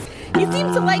excited. He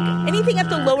seems to like anything at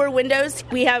the lower windows.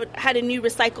 We have had a new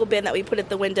recycle bin that we put at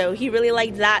the window. He really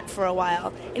liked that for a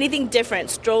while. Anything different,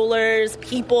 strollers,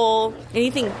 people,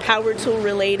 anything power tool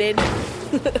related.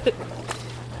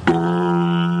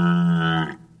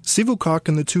 Sivukak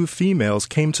and the 2 females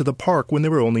came to the park when they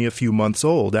were only a few months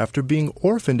old after being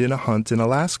orphaned in a hunt in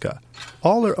Alaska.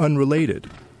 All are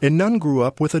unrelated, and none grew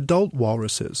up with adult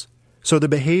walruses. So the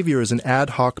behavior is an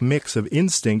ad hoc mix of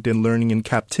instinct and learning in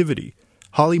captivity.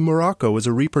 Holly Morocco is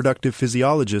a reproductive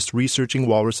physiologist researching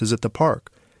walruses at the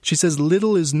park. She says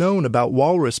little is known about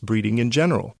walrus breeding in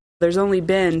general. There's only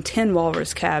been 10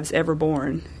 walrus calves ever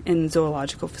born in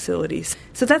zoological facilities.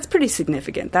 So that's pretty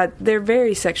significant. That they're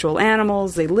very sexual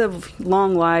animals. They live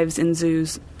long lives in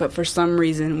zoos, but for some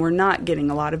reason we're not getting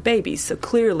a lot of babies. So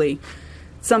clearly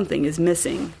something is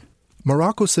missing.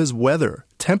 Morocco says weather,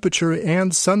 temperature,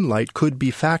 and sunlight could be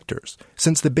factors,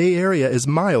 since the Bay Area is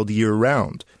mild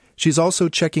year-round. She's also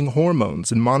checking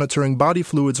hormones and monitoring body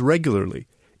fluids regularly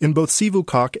in both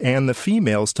Sivukak and the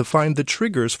females to find the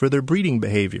triggers for their breeding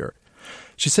behavior.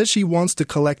 She says she wants to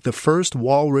collect the first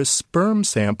walrus sperm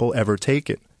sample ever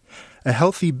taken. A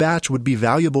healthy batch would be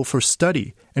valuable for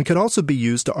study and could also be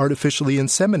used to artificially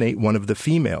inseminate one of the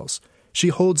females. She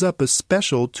holds up a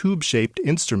special tube-shaped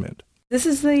instrument. This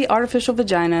is the artificial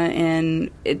vagina, and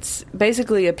it's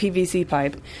basically a PVC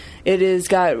pipe. It has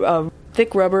got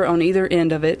thick rubber on either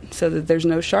end of it so that there's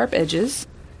no sharp edges.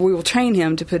 We will train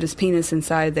him to put his penis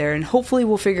inside there, and hopefully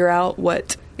we'll figure out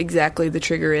what exactly the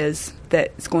trigger is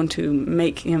that's going to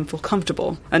make him feel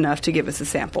comfortable enough to give us a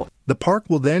sample. The park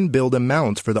will then build a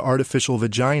mount for the artificial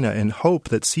vagina and hope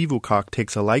that Sivukak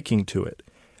takes a liking to it.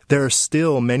 There are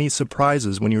still many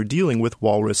surprises when you're dealing with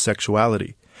walrus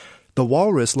sexuality. The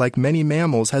walrus, like many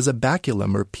mammals, has a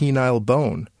baculum or penile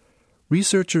bone.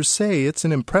 Researchers say it's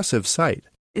an impressive sight.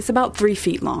 It's about 3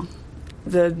 feet long.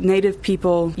 The native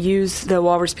people use the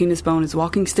walrus penis bone as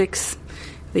walking sticks.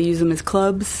 They use them as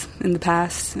clubs in the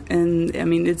past. And, I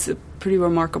mean, it's a pretty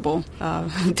remarkable,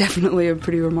 definitely a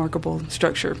pretty remarkable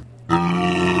structure.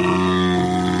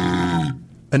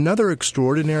 Another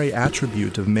extraordinary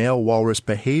attribute of male walrus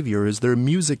behavior is their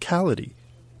musicality.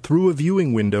 Through a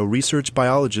viewing window, research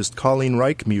biologist Colleen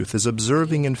Reichmuth is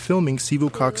observing and filming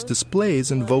Sivukak's displays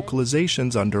and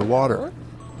vocalizations underwater.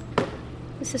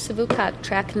 This is Sivukak,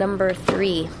 track number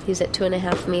 3. He's at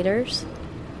 2.5 meters.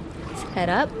 His head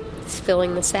up. He's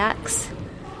filling the sacs.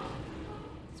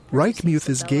 Reichmuth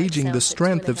is gauging the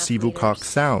strength of Sivukak's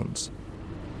sounds.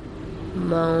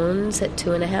 Moans at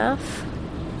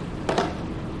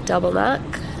 2.5. Double knock.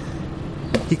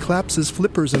 He claps his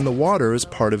flippers in the water as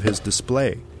part of his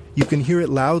display. You can hear it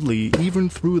loudly even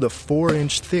through the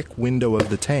 4-inch thick window of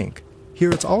the tank. Here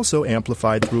it's also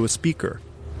amplified through a speaker.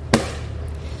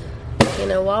 You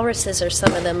know, walruses are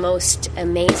some of the most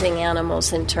amazing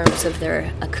animals in terms of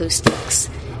their acoustics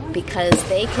because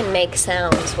they can make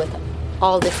sounds with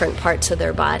all different parts of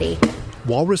their body.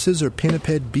 Walruses are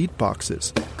pinniped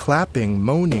beatboxes, clapping,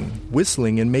 moaning,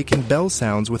 whistling, and making bell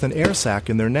sounds with an air sac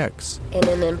in their necks. And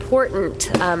an important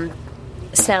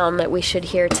sound that we should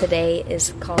hear today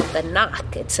is called the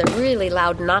knock. It's a really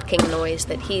loud knocking noise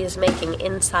that he is making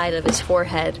inside of his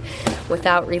forehead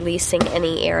without releasing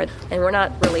any air. And we're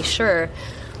not really sure,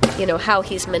 how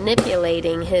he's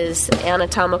manipulating his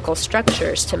anatomical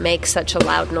structures to make such a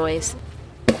loud noise.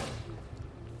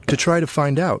 To try to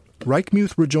find out,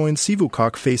 Reichmuth rejoins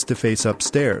Sivukak face-to-face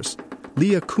upstairs.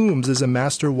 Leah Coombs is a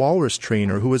master walrus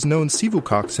trainer who has known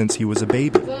Sivukak since he was a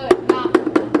baby.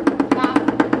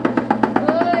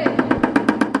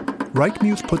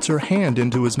 Reichmuth puts her hand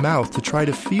into his mouth to try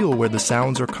to feel where the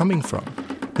sounds are coming from.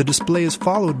 The display is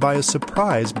followed by a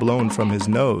surprise blown from his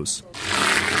nose.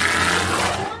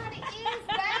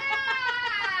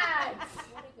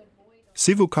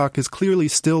 Sivukak is clearly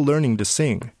still learning to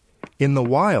sing. In the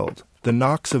wild, the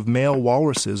knocks of male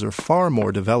walruses are far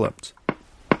more developed.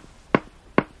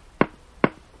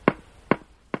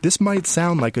 This might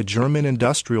sound like a German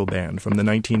industrial band from the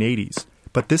 1980s,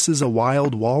 but this is a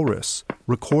wild walrus,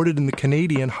 recorded in the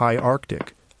Canadian high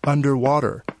Arctic,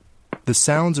 underwater. The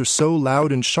sounds are so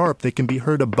loud and sharp they can be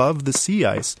heard above the sea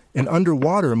ice and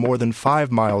underwater more than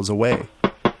 5 miles away.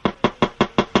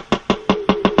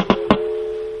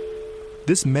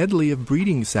 This medley of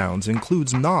breeding sounds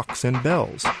includes knocks and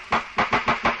bells.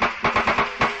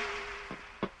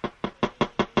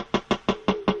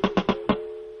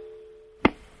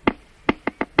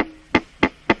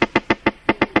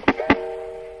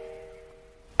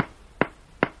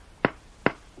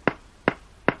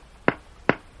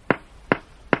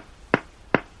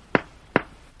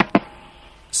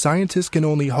 Scientists can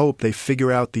only hope they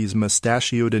figure out these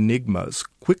mustachioed enigmas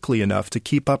quickly enough to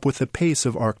keep up with the pace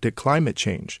of Arctic climate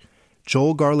change.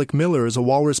 Joel Garlick Miller is a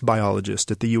walrus biologist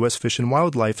at the U.S. Fish and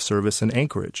Wildlife Service in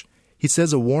Anchorage. He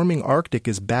says a warming Arctic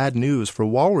is bad news for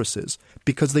walruses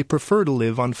because they prefer to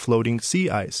live on floating sea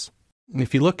ice.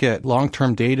 If you look at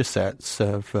long-term data sets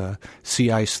of sea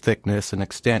ice thickness and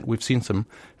extent, we've seen some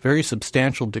very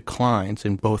substantial declines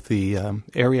in both the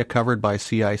area covered by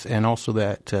sea ice and also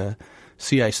that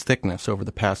sea ice thickness over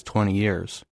the past 20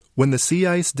 years. When the sea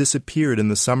ice disappeared in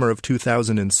the summer of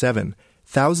 2007,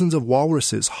 thousands of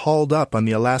walruses hauled up on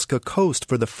the Alaska coast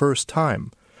for the first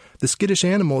time. The skittish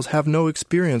animals have no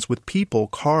experience with people,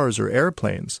 cars, or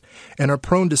airplanes, and are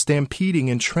prone to stampeding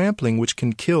and trampling which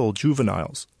can kill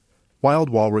juveniles.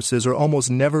 Wild walruses are almost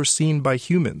never seen by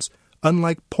humans,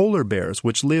 unlike polar bears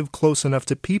which live close enough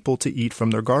to people to eat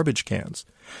from their garbage cans.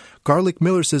 Garlick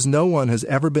Miller says no one has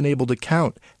ever been able to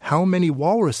count how many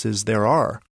walruses there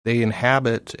are. They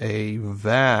inhabit a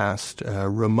vast,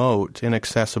 remote,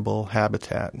 inaccessible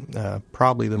habitat,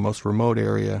 probably the most remote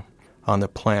area on the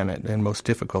planet and most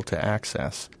difficult to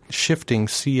access. Shifting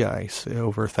sea ice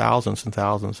over thousands and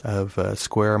thousands of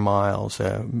square miles,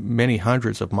 many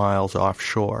hundreds of miles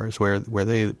offshore is where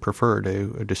they prefer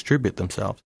to distribute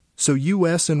themselves. So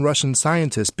U.S. and Russian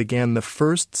scientists began the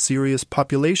first serious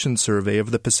population survey of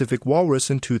the Pacific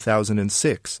walrus in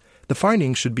 2006. The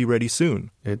findings should be ready soon.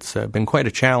 It's been quite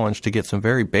a challenge to get some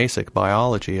very basic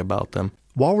biology about them.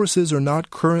 Walruses are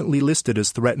not currently listed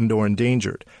as threatened or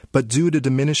endangered, but due to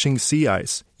diminishing sea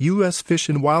ice, U.S. Fish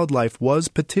and Wildlife was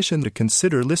petitioned to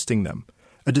consider listing them.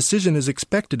 A decision is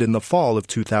expected in the fall of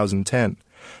 2010.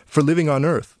 For Living on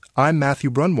Earth, I'm Matthew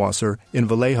Brunwasser in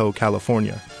Vallejo,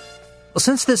 California. Well,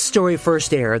 since this story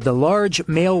first aired, the large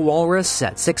male walrus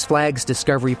at Six Flags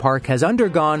Discovery Park has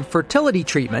undergone fertility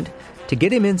treatment to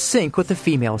get him in sync with the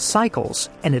female cycles,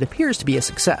 and it appears to be a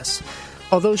success.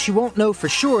 Although she won't know for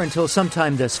sure until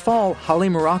sometime this fall, Holly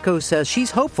Morocco says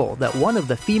she's hopeful that one of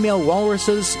the female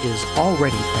walruses is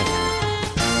already pregnant.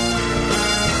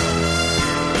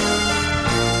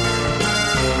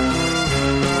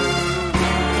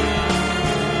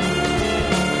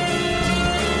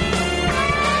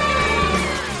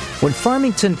 When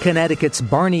Farmington, Connecticut's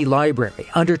Barney Library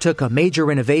undertook a major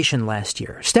renovation last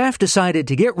year, staff decided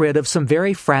to get rid of some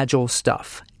very fragile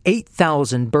stuff,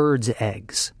 8,000 birds'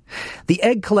 eggs. The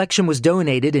egg collection was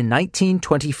donated in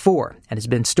 1924 and has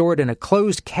been stored in a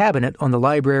closed cabinet on the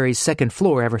library's second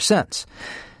floor ever since.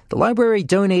 The library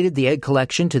donated the egg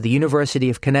collection to the University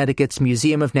of Connecticut's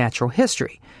Museum of Natural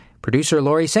History. Producer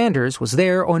Laurie Sanders was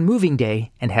there on moving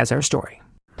day and has our story.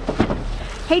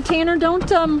 Hey, Tanner, don't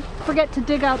forget to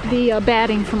dig out the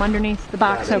batting from underneath the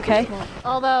box, okay?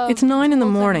 It's 9 in the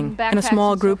morning, and a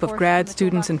small group of grad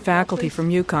students and faculty from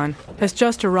UConn has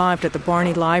just arrived at the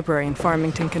Barney Library in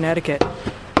Farmington, Connecticut.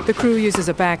 The crew uses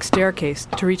a back staircase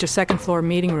to reach a second-floor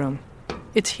meeting room.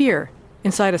 It's here,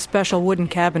 inside a special wooden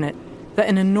cabinet, that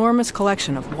an enormous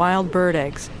collection of wild bird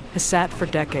eggs has sat for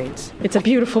decades. It's a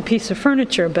beautiful piece of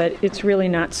furniture, but it's really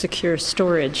not secure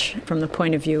storage from the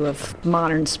point of view of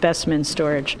modern specimen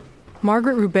storage.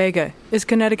 Margaret Rubega is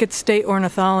Connecticut's state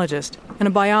ornithologist and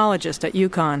a biologist at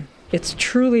UConn. It's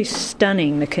truly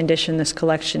stunning the condition this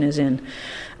collection is in.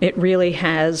 It really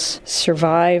has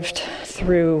survived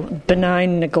through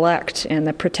benign neglect and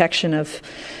the protection of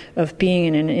being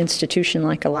in an institution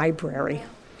like a library.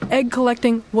 Egg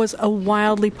collecting was a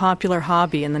wildly popular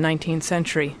hobby in the 19th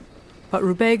century, but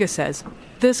Rubega says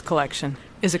this collection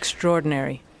is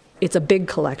extraordinary. It's a big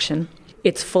collection.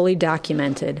 It's fully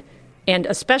documented. And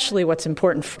especially what's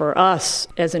important for us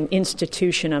as an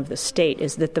institution of the state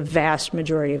is that the vast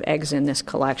majority of eggs in this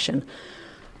collection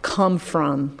come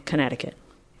from Connecticut.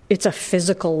 It's a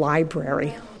physical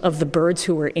library of the birds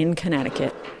who were in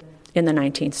Connecticut in the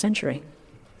 19th century.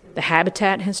 The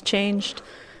habitat has changed.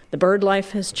 The bird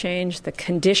life has changed. The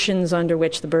conditions under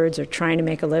which the birds are trying to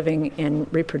make a living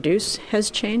and reproduce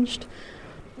has changed.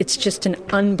 It's just an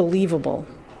unbelievable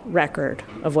record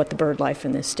of what the bird life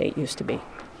in this state used to be.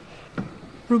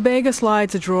 Rubega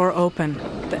slides a drawer open.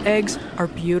 The eggs are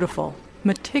beautiful,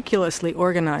 meticulously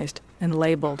organized and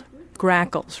labeled.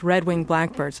 Grackles, red-winged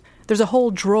blackbirds. There's a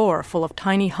whole drawer full of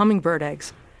tiny hummingbird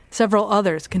eggs. Several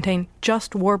others contain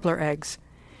just warbler eggs.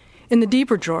 In the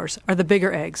deeper drawers are the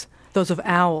bigger eggs, those of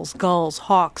owls, gulls,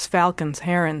 hawks, falcons,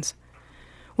 herons.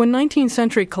 When 19th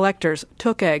century collectors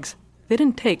took eggs, they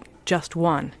didn't take just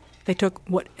one. They took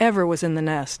whatever was in the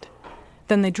nest.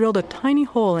 Then they drilled a tiny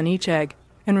hole in each egg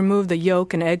and removed the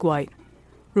yolk and egg white.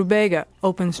 Rubega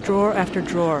opens drawer after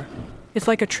drawer. It's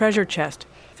like a treasure chest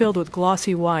filled with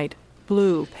glossy white,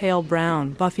 blue, pale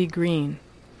brown, buffy green.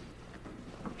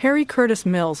 Harry Curtis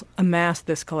Mills amassed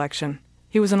this collection.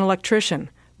 He was an electrician,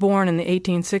 born in the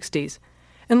 1860s,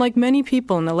 and like many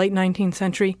people in the late 19th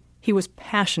century, he was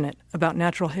passionate about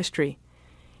natural history.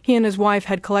 He and his wife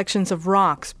had collections of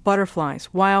rocks, butterflies,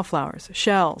 wildflowers,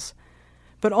 shells.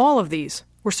 But all of these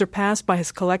were surpassed by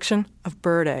his collection of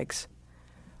bird eggs.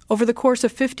 Over the course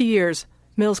of 50 years,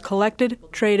 Mills collected,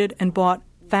 traded, and bought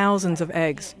thousands of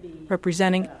eggs,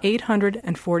 representing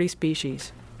 840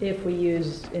 species. If we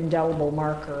use indelible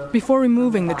marker... Before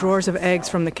removing the drawers of eggs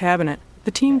from the cabinet,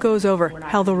 the team goes over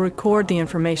how they'll record the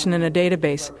information in a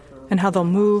database and how they'll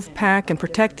move, pack, and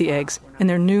protect the eggs in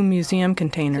their new museum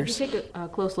containers. So if you take a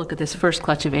close look at this first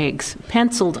clutch of eggs,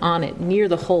 penciled on it near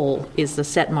the hole is the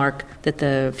set mark that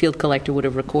the field collector would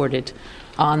have recorded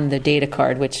on the data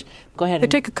card, which, go ahead. They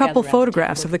take a couple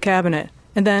photographs of the cabinet,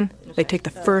 and then they take the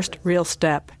first real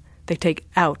step. They take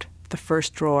out the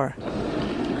first drawer.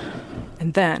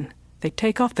 And then they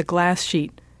take off the glass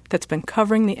sheet that's been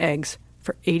covering the eggs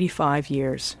for 85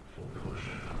 years.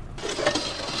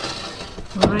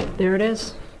 All right, there it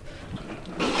is.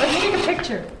 Let me take a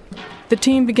picture. The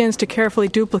team begins to carefully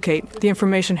duplicate the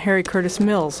information Harry Curtis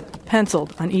Mills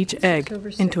penciled on each egg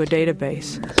into a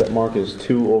database. Set mark is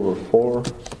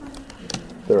 2/4.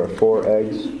 There are 4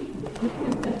 eggs.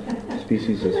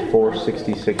 Species is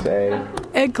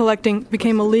 466A. Egg collecting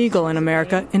became illegal in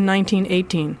America in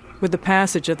 1918 with the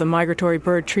passage of the Migratory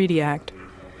Bird Treaty Act.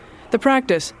 The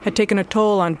practice had taken a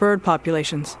toll on bird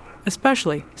populations,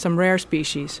 especially some rare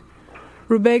species.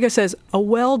 Rubega says a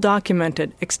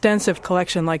well-documented, extensive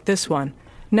collection like this one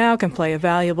now can play a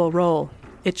valuable role.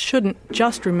 It shouldn't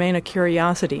just remain a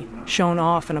curiosity shown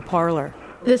off in a parlor.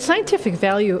 The scientific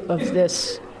value of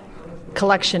this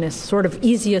collection is sort of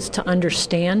easiest to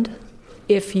understand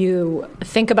if you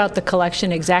think about the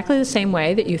collection exactly the same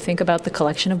way that you think about the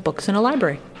collection of books in a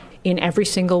library. In every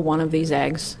single one of these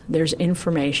eggs, there's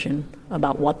information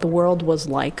about what the world was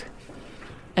like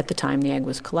at the time the egg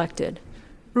was collected.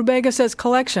 Rubega says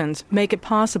collections make it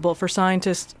possible for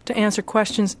scientists to answer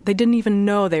questions they didn't even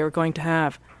know they were going to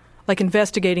have, like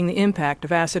investigating the impact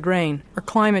of acid rain or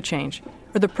climate change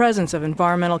or the presence of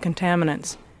environmental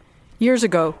contaminants. Years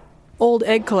ago, old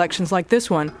egg collections like this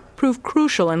one proved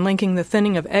crucial in linking the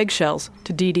thinning of eggshells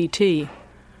to DDT.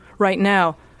 Right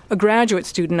now, a graduate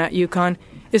student at UConn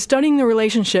is studying the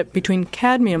relationship between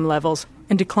cadmium levels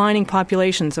and declining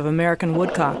populations of American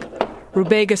woodcock.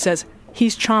 Rubega says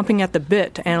he's chomping at the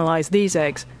bit to analyze these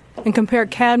eggs and compare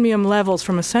cadmium levels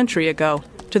from a century ago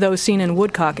to those seen in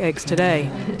woodcock eggs today.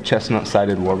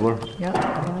 Chestnut-sided warbler. Yep,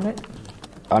 got it.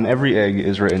 On every egg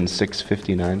is written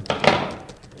 659.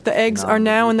 The eggs are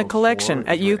now in the collection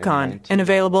at UConn and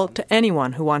available to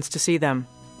anyone who wants to see them.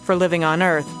 For Living on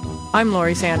Earth, I'm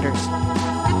Laurie Sanders.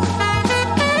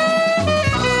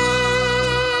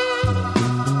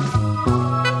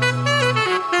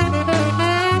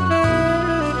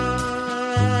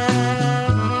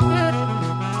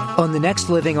 On the next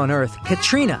Living on Earth,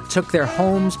 Katrina took their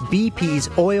homes,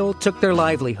 BP's oil took their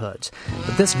livelihoods.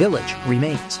 But this village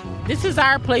remains. This is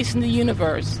our place in the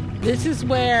universe. This is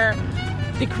where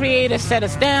the Creator set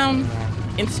us down.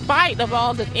 In spite of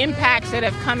all the impacts that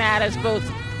have come at us, both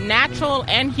natural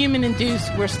and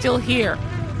human-induced, we're still here.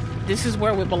 This is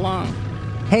where we belong.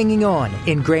 Hanging On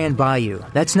in Grand Bayou.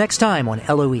 That's next time on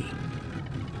LOE.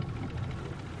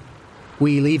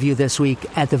 We leave you this week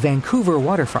at the Vancouver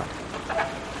waterfront.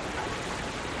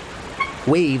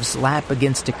 Waves lap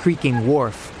against a creaking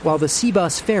wharf while the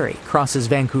Seabus ferry crosses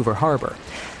Vancouver Harbor.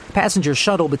 Passengers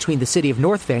shuttle between the city of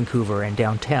North Vancouver and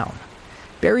downtown.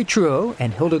 Barry Trudeau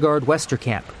and Hildegard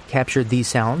Westerkamp captured these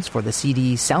sounds for the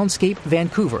CD Soundscape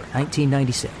Vancouver,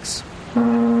 1996.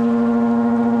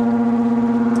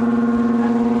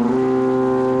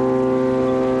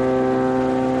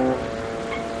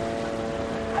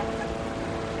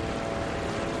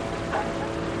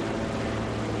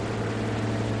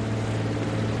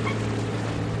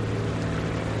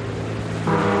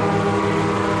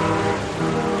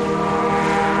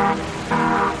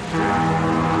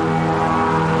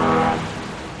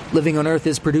 Living on Earth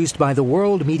is produced by the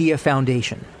World Media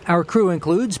Foundation. Our crew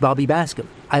includes Bobby Bascom,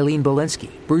 Eileen Bolinsky,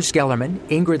 Bruce Gellerman,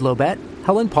 Ingrid Lobet,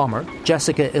 Helen Palmer,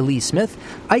 Jessica Elise Smith,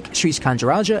 Ike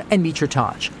Sriskandarajah, and Mitra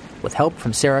Taj, with help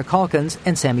from Sarah Calkins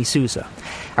and Sammy Souza.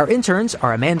 Our interns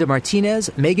are Amanda Martinez,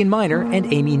 Megan Miner,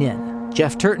 and Amy Nin.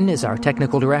 Jeff Turton is our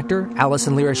technical director.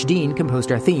 Allison Lirish-Dean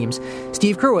composed our themes.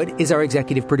 Steve Curwood is our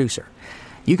executive producer.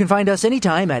 You can find us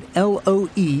anytime at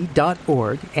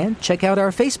LOE.org and check out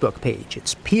our Facebook page.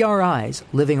 It's PRI's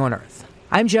Living on Earth.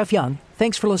 I'm Jeff Young.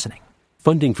 Thanks for listening.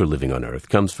 Funding for Living on Earth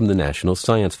comes from the National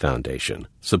Science Foundation,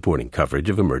 supporting coverage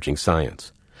of emerging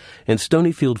science, and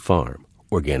Stonyfield Farm,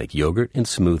 organic yogurt and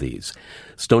smoothies.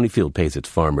 Stonyfield pays its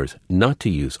farmers not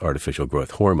to use artificial growth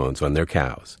hormones on their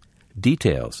cows.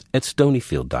 Details at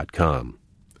stonyfield.com.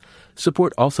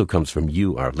 Support also comes from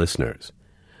you, our listeners.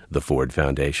 The Ford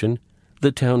Foundation,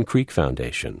 the Town Creek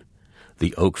Foundation,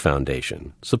 the Oak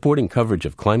Foundation, supporting coverage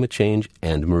of climate change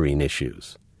and marine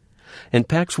issues, and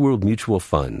Pax World Mutual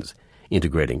Funds,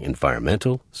 integrating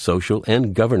environmental, social,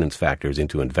 and governance factors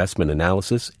into investment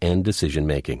analysis and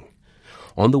decision-making.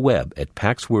 On the web at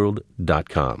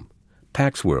paxworld.com.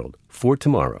 Pax World for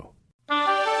tomorrow.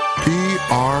 PRI,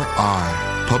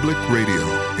 Public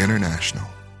Radio International.